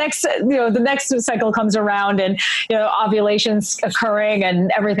then the next cycle comes around, and, ovulation's occurring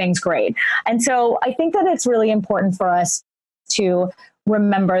and everything's great. And so I think that it's really important for us to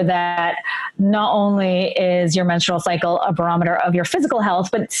remember that not only is your menstrual cycle a barometer of your physical health,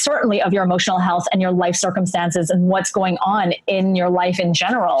 but certainly of your emotional health and your life circumstances and what's going on in your life in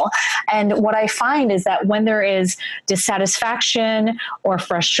general. And what I find is that when there is dissatisfaction or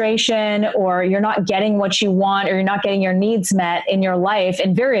frustration, or you're not getting what you want, or you're not getting your needs met in your life,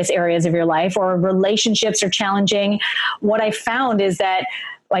 in various areas of your life, or relationships are challenging, what I found is that,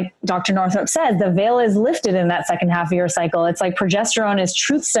 like Dr. Northrup said, the veil is lifted in that second half of your cycle. It's like progesterone is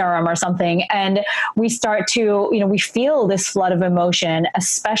truth serum or something. And we start to, we feel this flood of emotion,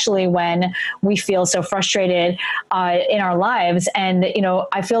 especially when we feel so frustrated in our lives. And,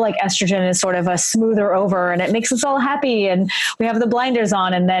 I feel like estrogen is sort of a smoother over, and it makes us all happy, and we have the blinders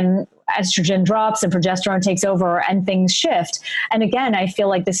on, and then estrogen drops and progesterone takes over and things shift. And again, I feel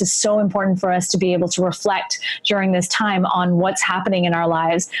like this is so important for us to be able to reflect during this time on what's happening in our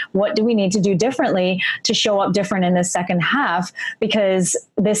lives. What do we need to do differently to show up different in this second half? Because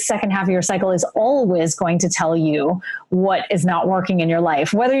this second half of your cycle is always going to tell you what is not working in your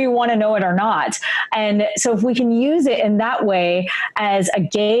life, whether you want to know it or not. And so if we can use it in that way as a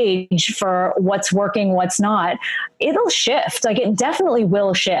gauge for what's working, what's not, it'll shift. Like, it definitely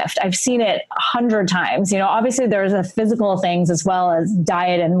will shift. I've seen it 100 times. Obviously there's the physical things as well as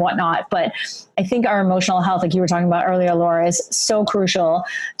diet and whatnot, but I think our emotional health, like you were talking about earlier, Laura, is so crucial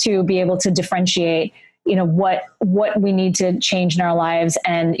to be able to differentiate, what we need to change in our lives,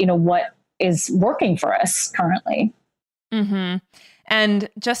 and, what is working for us currently. Mm-hmm. And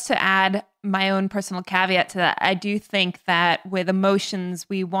just to add my own personal caveat to that, I do think that with emotions,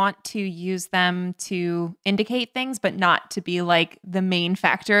 we want to use them to indicate things, but not to be like the main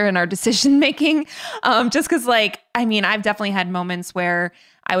factor in our decision making. Just because, I've definitely had moments where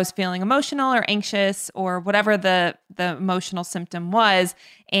I was feeling emotional or anxious or whatever the emotional symptom was,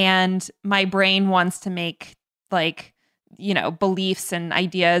 and my brain wants to make beliefs and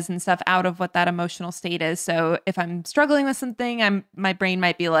ideas and stuff out of what that emotional state is. So if I'm struggling with something, my brain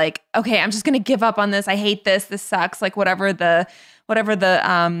might be like, okay, I'm just going to give up on this. I hate this. This sucks. Like whatever the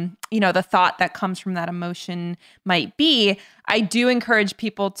thought that comes from that emotion might be. I do encourage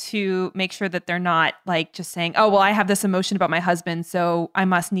people to make sure that they're not like just saying, oh, well, I have this emotion about my husband, so I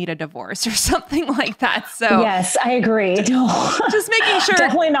must need a divorce or something like that. So yes, I agree. Just making sure.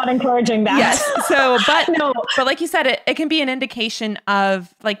 Definitely not encouraging that. Yes. So, but no. But like you said, it can be an indication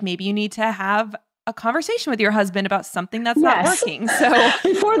of like, maybe you need to have a conversation with your husband about something that's not working. So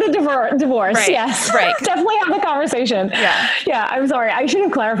before the divorce, right, yes, right. Definitely have a conversation. Yeah. I'm sorry. I should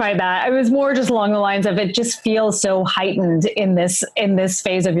have clarified that. I was more just along the lines of, it just feels so heightened in this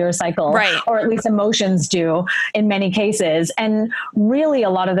phase of your cycle, right? Or at least emotions do in many cases. And really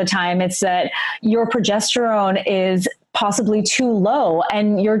a lot of the time it's that your progesterone is possibly too low,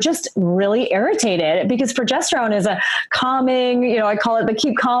 and you're just really irritated because progesterone is a calming, I call it the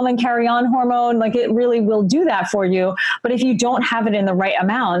keep calm and carry on hormone. Like it really will do that for you. But if you don't have it in the right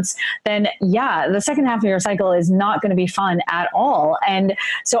amounts, then the second half of your cycle is not going to be fun at all. And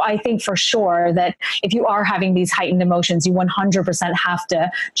so I think for sure that if you are having these heightened emotions, you 100% have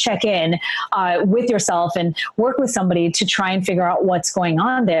to check in with yourself and work with somebody to try and figure out what's going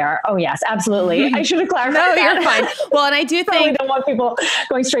on there. Oh yes, absolutely. I should have clarified. No, that. You're fine. Well, and I do think don't want people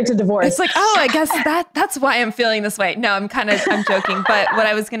going straight to divorce. It's like, I guess that's why I'm feeling this way. No, I'm joking. But what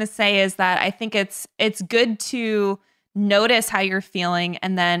I was going to say is that I think it's good to notice how you're feeling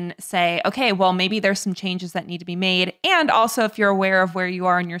and then say, okay, well, maybe there's some changes that need to be made. And also if you're aware of where you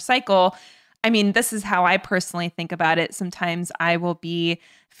are in your cycle, I mean, this is how I personally think about it. Sometimes I will be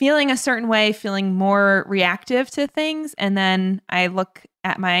feeling a certain way, feeling more reactive to things. And then I look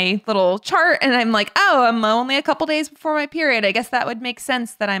at my little chart and I'm like, oh, I'm only a couple days before my period. I guess that would make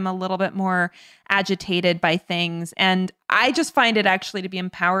sense that I'm a little bit more agitated by things. And I just find it actually to be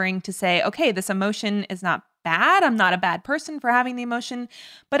empowering to say, okay, this emotion is not bad. I'm not a bad person for having the emotion,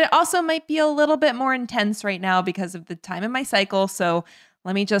 but it also might be a little bit more intense right now because of the time in my cycle. So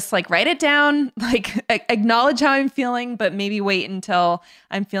let me just write it down, acknowledge how I'm feeling, but maybe wait until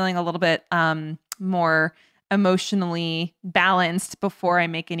I'm feeling a little bit more emotionally balanced before I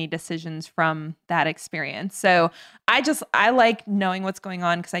make any decisions from that experience. So I like knowing what's going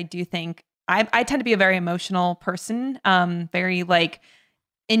on because I do think I tend to be a very emotional person, very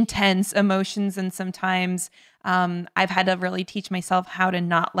intense emotions. And sometimes I've had to really teach myself how to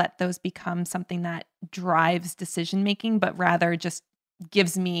not let those become something that drives decision making, but rather just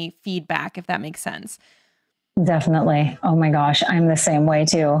gives me feedback, if that makes sense. Definitely. Oh my gosh, I'm the same way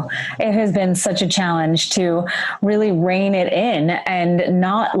too. It has been such a challenge to really rein it in and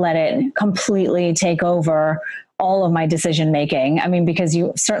not let it completely take over all of my decision making. I mean, because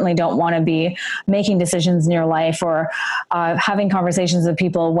you certainly don't want to be making decisions in your life or having conversations with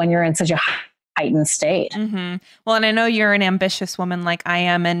people when you're in such a heightened state. Mm-hmm. Well, and I know you're an ambitious woman like I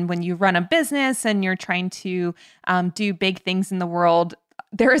am. And when you run a business and you're trying to do big things in the world,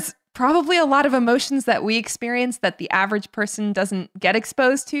 there's probably a lot of emotions that we experience that the average person doesn't get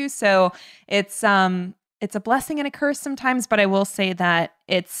exposed to. So it's a blessing and a curse sometimes, but I will say that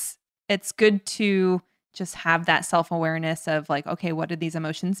it's good to just have that self-awareness of okay, what do these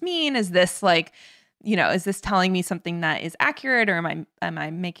emotions mean? Is this is this telling me something that is accurate, or am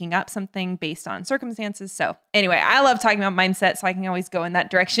I making up something based on circumstances? So anyway, I love talking about mindset, so I can always go in that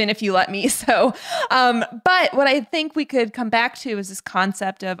direction if you let me. So, but what I think we could come back to is this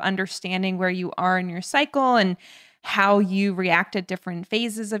concept of understanding where you are in your cycle and how you react at different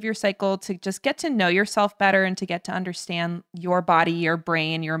phases of your cycle to just get to know yourself better and to get to understand your body, your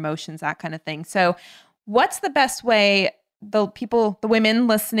brain, your emotions, that kind of thing. So what's the best way the women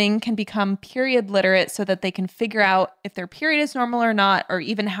listening can become period literate so that they can figure out if their period is normal or not, or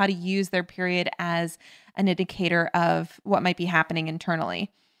even how to use their period as an indicator of what might be happening internally?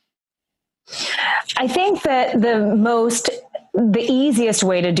 I think that the easiest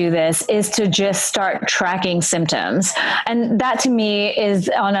way to do this is to just start tracking symptoms. And that to me is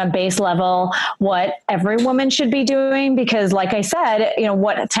on a base level what every woman should be doing, because like I said,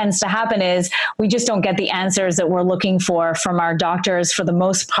 what tends to happen is we just don't get the answers that we're looking for from our doctors for the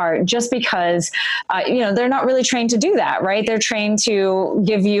most part, just because, they're not really trained to do that, right? They're trained to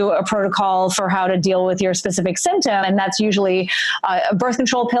give you a protocol for how to deal with your specific symptom. And that's usually a birth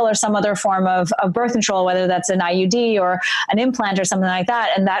control pill or some other form of birth control, whether that's an IUD or an implant or something like that.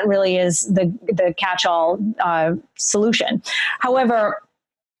 And that really is the catch-all solution. However,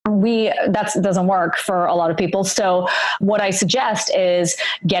 that doesn't work for a lot of people. So what I suggest is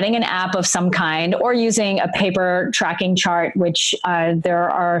getting an app of some kind or using a paper tracking chart, which there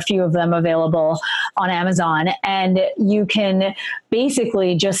are a few of them available on Amazon. And you can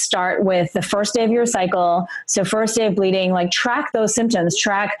basically just start with the first day of your cycle. So first day of bleeding, track those symptoms,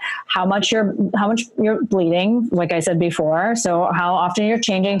 track how much you're bleeding, like I said before. So how often you're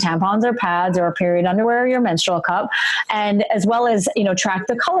changing tampons or pads or period underwear or your menstrual cup, and as well as, track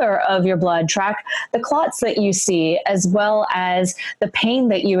the color of your blood, track the clots that you see, as well as the pain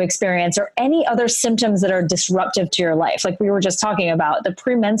that you experience or any other symptoms that are disruptive to your life. Like we were just talking about, the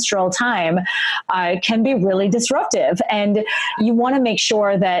premenstrual time can be really disruptive. And you want to make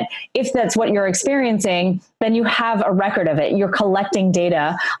sure that if that's what you're experiencing, then you have a record of it. You're collecting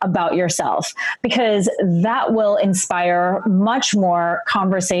data about yourself, because that will inspire much more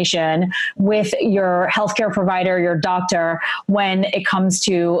conversation with your healthcare provider, your doctor, when it comes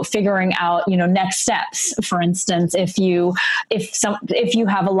to figuring out, next steps. For instance, if you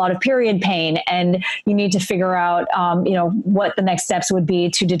have a lot of period pain and you need to figure out, what the next steps would be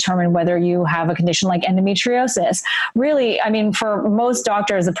to determine whether you have a condition like endometriosis. Really, for most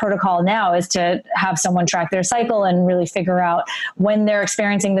doctors, the protocol now is to have someone track their cycle and really figure out when they're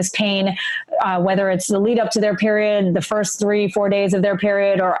experiencing this pain, whether it's the lead up to their period, the first 3-4 days of their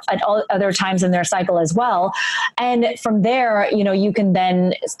period, or at all other times in their cycle as well. And from there, you can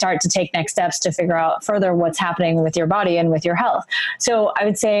then start to take next steps to figure out further what's happening with your body and with your health. So I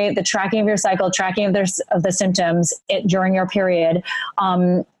would say the tracking of your cycle, tracking of the symptoms during your period,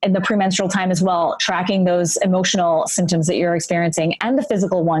 and the premenstrual time as well, tracking those emotional symptoms that you're experiencing and the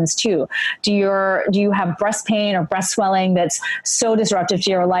physical ones too. Do you have breast pain or breast swelling that's so disruptive to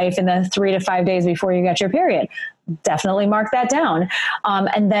your life in the 3 to 5 days before you get your period? Definitely mark that down.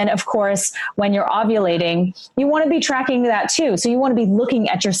 And then, of course, when you're ovulating, you want to be tracking that too. So you want to be looking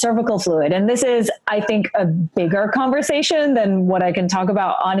at your cervical fluid. And this is, I think, a bigger conversation than what I can talk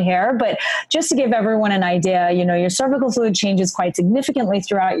about on here. But just to give everyone an idea, your cervical fluid changes quite significantly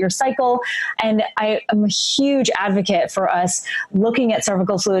throughout your cycle. And I am a huge advocate for us looking at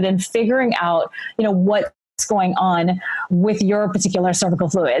cervical fluid and figuring out, what going on with your particular cervical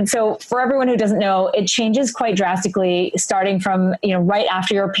fluid. So for everyone who doesn't know, it changes quite drastically starting from, right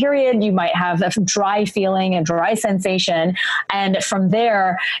after your period. You might have a dry feeling, a dry sensation. And from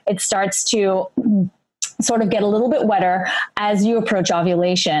there, it starts to sort of get a little bit wetter as you approach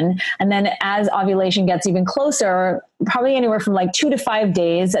ovulation. And then as ovulation gets even closer, probably anywhere from like 2 to 5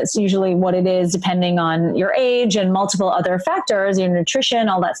 days. That's usually what it is, depending on your age and multiple other factors, your nutrition,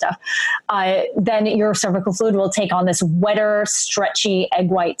 all that stuff. Then your cervical fluid will take on this wetter, stretchy, egg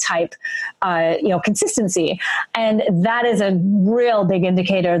white type, consistency. And that is a real big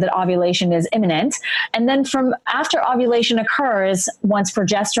indicator that ovulation is imminent. And then from after ovulation occurs, once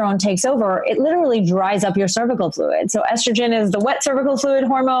progesterone takes over, it literally dries up your cervical fluid. So estrogen is the wet cervical fluid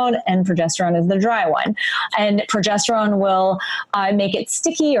hormone and progesterone is the dry one. And progesterone will make it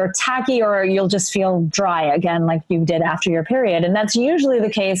sticky or tacky, or you'll just feel dry again like you did after your period. And that's usually the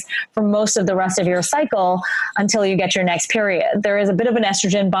case for most of the rest of your cycle until you get your next period. There is a bit of an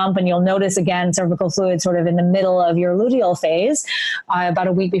estrogen bump, and you'll notice again cervical fluid sort of in the middle of your luteal phase, about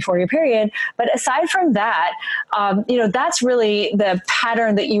a week before your period. But aside from that, that's really the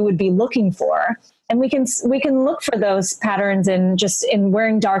pattern that you would be looking for. And we can look for those patterns in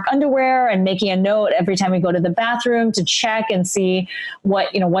wearing dark underwear and making a note every time we go to the bathroom to check and see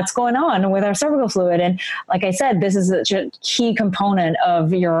what's going on with our cervical fluid. And like I said, this is a key component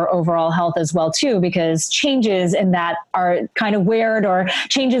of your overall health as well too, because changes in that are kind of weird, or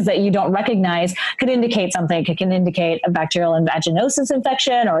changes that you don't recognize could indicate something. It can indicate a bacterial vaginosis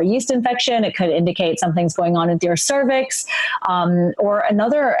infection or a yeast infection. It could indicate something's going on with your cervix, or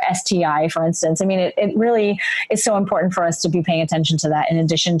another STI, for instance. I mean, it really is so important for us to be paying attention to that in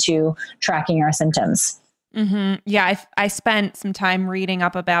addition to tracking our symptoms. Mm-hmm. Yeah, I spent some time reading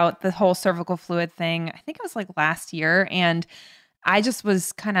up about the whole cervical fluid thing. I think it was like last year. And I just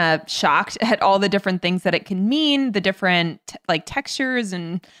was kind of shocked at all the different things that it can mean, the different textures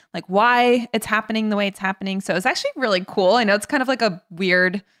and like why it's happening the way it's happening. So it's actually really cool. I know it's kind of like a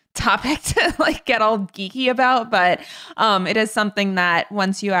weird topic to get all geeky about, but it is something that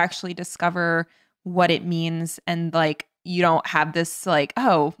once you actually discover what it means, and you don't have this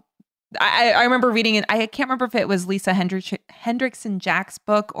I remember reading it. I can't remember if it was Lisa Hendrickson Jack's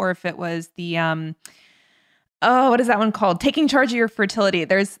book, or if it was the what is that one called? Taking Charge of Your Fertility.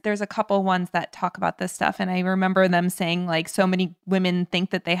 There's a couple ones that talk about this stuff, and I remember them saying so many women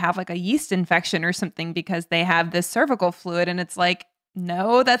think that they have a yeast infection or something because they have this cervical fluid, and it's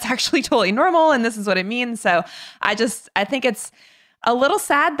no, that's actually totally normal, and this is what it means. So I think it's a little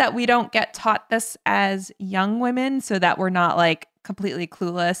sad that we don't get taught this as young women, so that we're not completely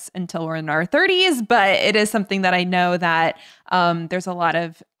clueless until we're in our 30s. But it is something that I know that there's a lot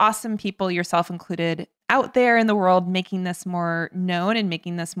of awesome people, yourself included, out there in the world making this more known and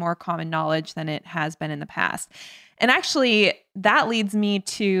making this more common knowledge than it has been in the past. And actually, that leads me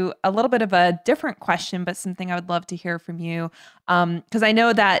to a little bit of a different question, but something I would love to hear from you. Because I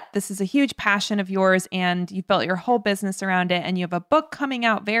know that this is a huge passion of yours, and you've built your whole business around it, and you have a book coming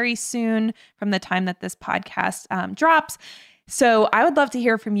out very soon from the time that this podcast drops. So I would love to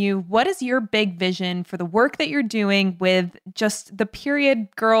hear from you. What is your big vision for the work that you're doing with just the Period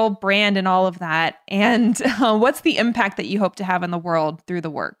Girl brand and all of that? And what's the impact that you hope to have in the world through the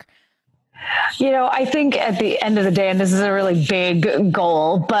work? I think at the end of the day, and this is a really big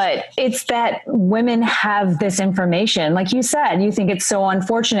goal, but it's that women have this information. Like you said, you think it's so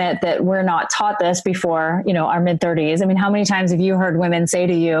unfortunate that we're not taught this before, our mid-30s. I mean, how many times have you heard women say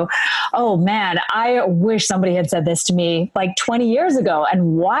to you, oh man, I wish somebody had said this to me like 20 years ago.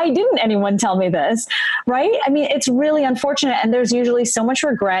 And why didn't anyone tell me this? Right? I mean, it's really unfortunate. And there's usually so much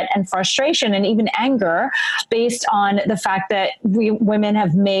regret and frustration and even anger based on the fact that women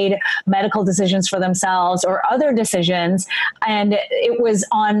have made medical decisions for themselves or other decisions. And it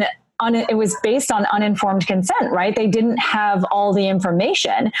was based on uninformed consent, right? They didn't have all the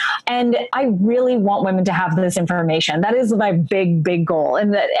information. And I really want women to have this information. That is my big goal.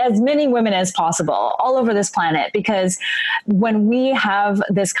 And that as many women as possible all over this planet, because when we have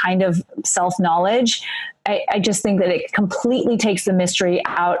this kind of self-knowledge, I just think that it completely takes the mystery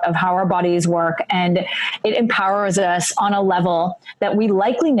out of how our bodies work, and it empowers us on a level that we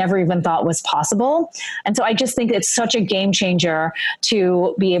likely never even thought was possible. And so I just think it's such a game changer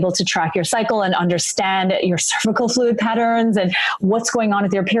to be able to track your cycle and understand your cervical fluid patterns and what's going on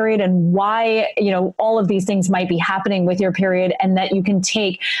with your period and why, all of these things might be happening with your period, and that you can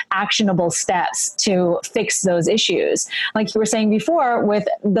take actionable steps to fix those issues. Like you were saying before with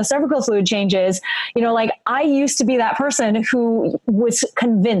the cervical fluid changes, I used to be that person who was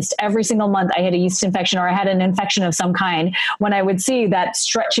convinced every single month I had a yeast infection or I had an infection of some kind. When I would see that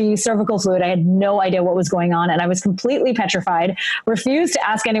stretchy cervical fluid, I had no idea what was going on. And I was completely petrified, refused to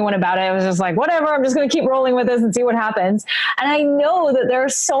ask anyone about it. I was just like, whatever, I'm just going to keep rolling with this and see what happens. And I know that there are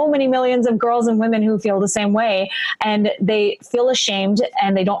so many millions of girls and women who feel the same way, and they feel ashamed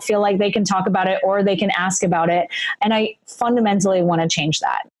and they don't feel like they can talk about it or they can ask about it. And I fundamentally want to change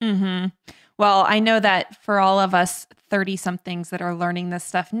that. Mm-hmm. Well, I know that for all of us 30-somethings that are learning this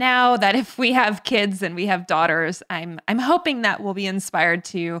stuff now, that if we have kids and we have daughters, I'm hoping that we'll be inspired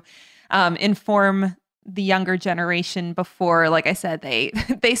to inform the younger generation before, like I said,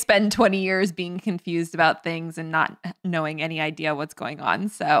 they spend 20 years being confused about things and not knowing any idea what's going on.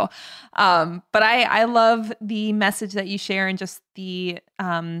 So, but I love the message that you share, and just the,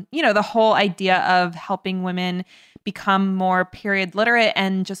 the whole idea of helping women become more period literate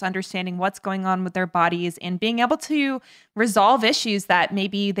and just understanding what's going on with their bodies and being able to resolve issues that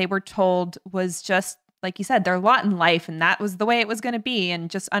maybe they were told was just, like you said, their lot in life and that was the way it was going to be. And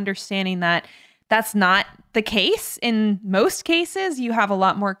just understanding that that's not the case. In most cases, you have a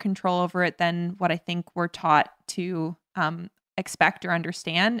lot more control over it than what I think we're taught to expect or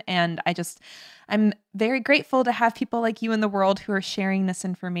understand. And I'm very grateful to have people like you in the world who are sharing this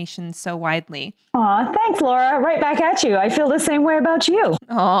information so widely. Aw, thanks, Laura. Right back at you. I feel the same way about you.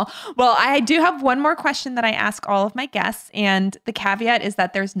 Oh, well, I do have one more question that I ask all of my guests. And the caveat is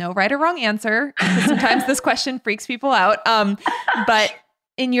that there's no right or wrong answer, because sometimes this question freaks people out. But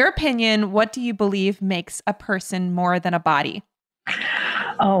in your opinion, what do you believe makes a person more than a body?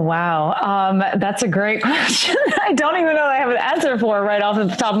 Oh, wow. That's a great question. I don't even know that I have an answer for right off the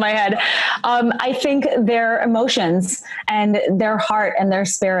top of my head. I think their emotions and their heart and their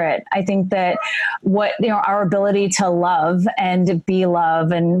spirit. I think that our ability to love and be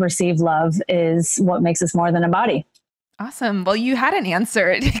love and receive love is what makes us more than a body. Awesome. Well, you had an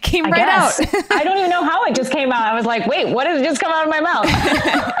answer. It came right out. I don't even know how it just came out. I was like, wait, what did it just come out of my mouth?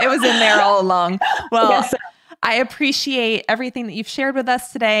 It was in there all along. Well, yes. I appreciate everything that you've shared with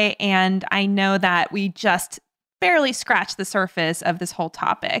us today. And I know that we just barely scratched the surface of this whole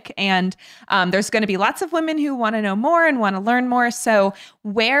topic. And there's going to be lots of women who want to know more and want to learn more. So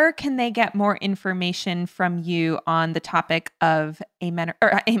where can they get more information from you on the topic of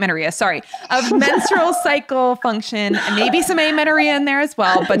amenorrhea, of menstrual cycle function, and maybe some amenorrhea in there as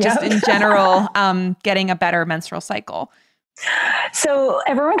well, but just in general, getting a better menstrual cycle? So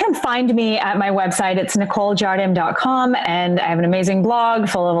everyone can find me at my website. It's NicoleJardim.com. And I have an amazing blog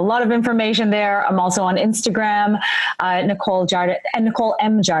full of a lot of information there. I'm also on Instagram, Nicole Jardim and Nicole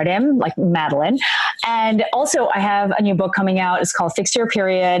M. Jardim, like Madeline. And also I have a new book coming out. It's called Fix Your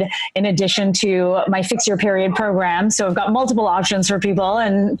Period, in addition to my Fix Your Period program. So I've got multiple options for people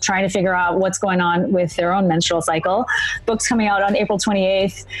and trying to figure out what's going on with their own menstrual cycle. Book's coming out on April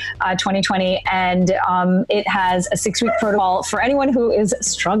 28th, 2020. And it has a 6-week protocol for anyone who is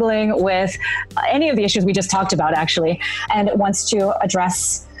struggling with any of the issues we just talked about, actually, and wants to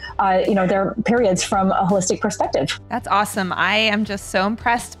address their periods from a holistic perspective. That's awesome. I am just so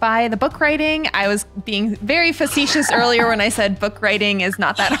impressed by the book writing. I was being very facetious earlier when I said book writing is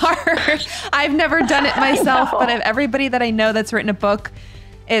not that hard. I've never done it myself, but everybody that I know that's written a book,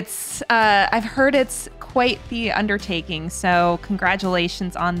 I've heard it's quite the undertaking. So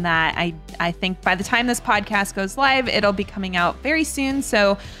congratulations on that. I think by the time this podcast goes live, it'll be coming out very soon.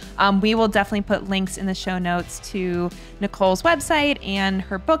 So we will definitely put links in the show notes to Nicole's website and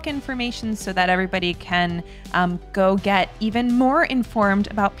her book information so that everybody can go get even more informed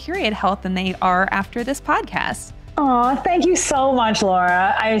about period health than they are after this podcast. Oh, thank you so much,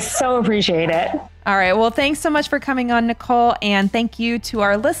 Laura. I so appreciate it. All right. Well, thanks so much for coming on, Nicole. And thank you to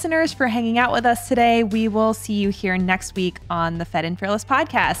our listeners for hanging out with us today. We will see you here next week on the Fed and Fearless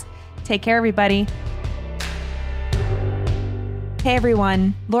podcast. Take care, everybody. Hey,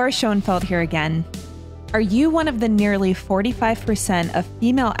 everyone. Laura Schoenfeld here again. Are you one of the nearly 45% of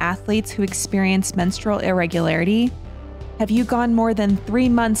female athletes who experience menstrual irregularity? Have you gone more than 3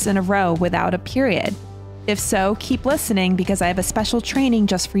 months in a row without a period? If so, keep listening because I have a special training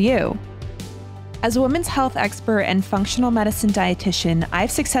just for you. As a women's health expert and functional medicine dietitian, I've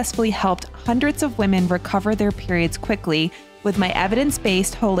successfully helped hundreds of women recover their periods quickly with my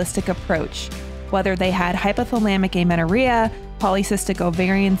evidence-based holistic approach, whether they had hypothalamic amenorrhea, polycystic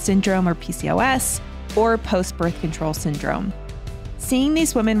ovarian syndrome or PCOS, or post-birth control syndrome. Seeing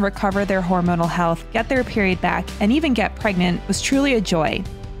these women recover their hormonal health, get their period back, and even get pregnant was truly a joy.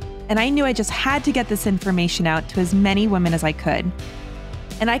 And I knew I just had to get this information out to as many women as I could.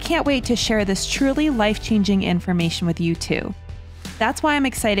 And I can't wait to share this truly life-changing information with you too. That's why I'm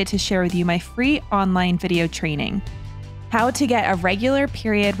excited to share with you my free online video training, How to Get a Regular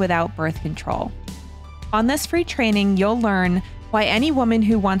Period Without Birth Control. On this free training, you'll learn why any woman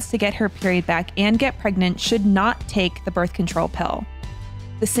who wants to get her period back and get pregnant should not take the birth control pill.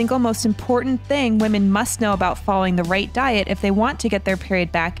 The single most important thing women must know about following the right diet if they want to get their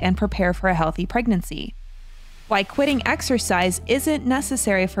period back and prepare for a healthy pregnancy. Why quitting exercise isn't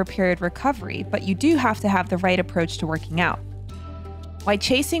necessary for period recovery, but you do have to have the right approach to working out. Why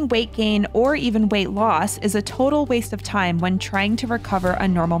chasing weight gain or even weight loss is a total waste of time when trying to recover a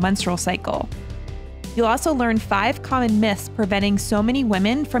normal menstrual cycle. You'll also learn 5 common myths preventing so many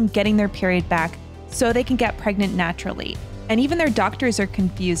women from getting their period back so they can get pregnant naturally. And even their doctors are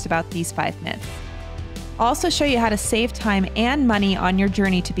confused about these 5 myths. I'll also show you how to save time and money on your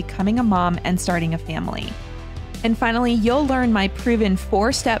journey to becoming a mom and starting a family. And finally, you'll learn my proven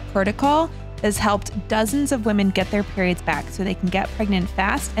 4-step protocol that has helped dozens of women get their periods back so they can get pregnant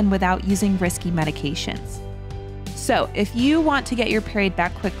fast and without using risky medications. So if you want to get your period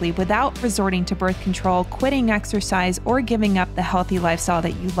back quickly without resorting to birth control, quitting exercise, or giving up the healthy lifestyle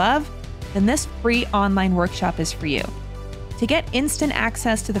that you love, then this free online workshop is for you. To get instant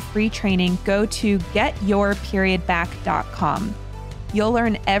access to the free training, go to getyourperiodback.com. You'll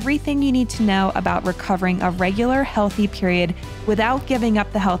learn everything you need to know about recovering a regular, healthy period without giving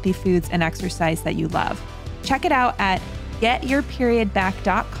up the healthy foods and exercise that you love. Check it out at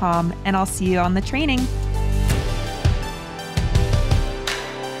getyourperiodback.com, and I'll see you on the training.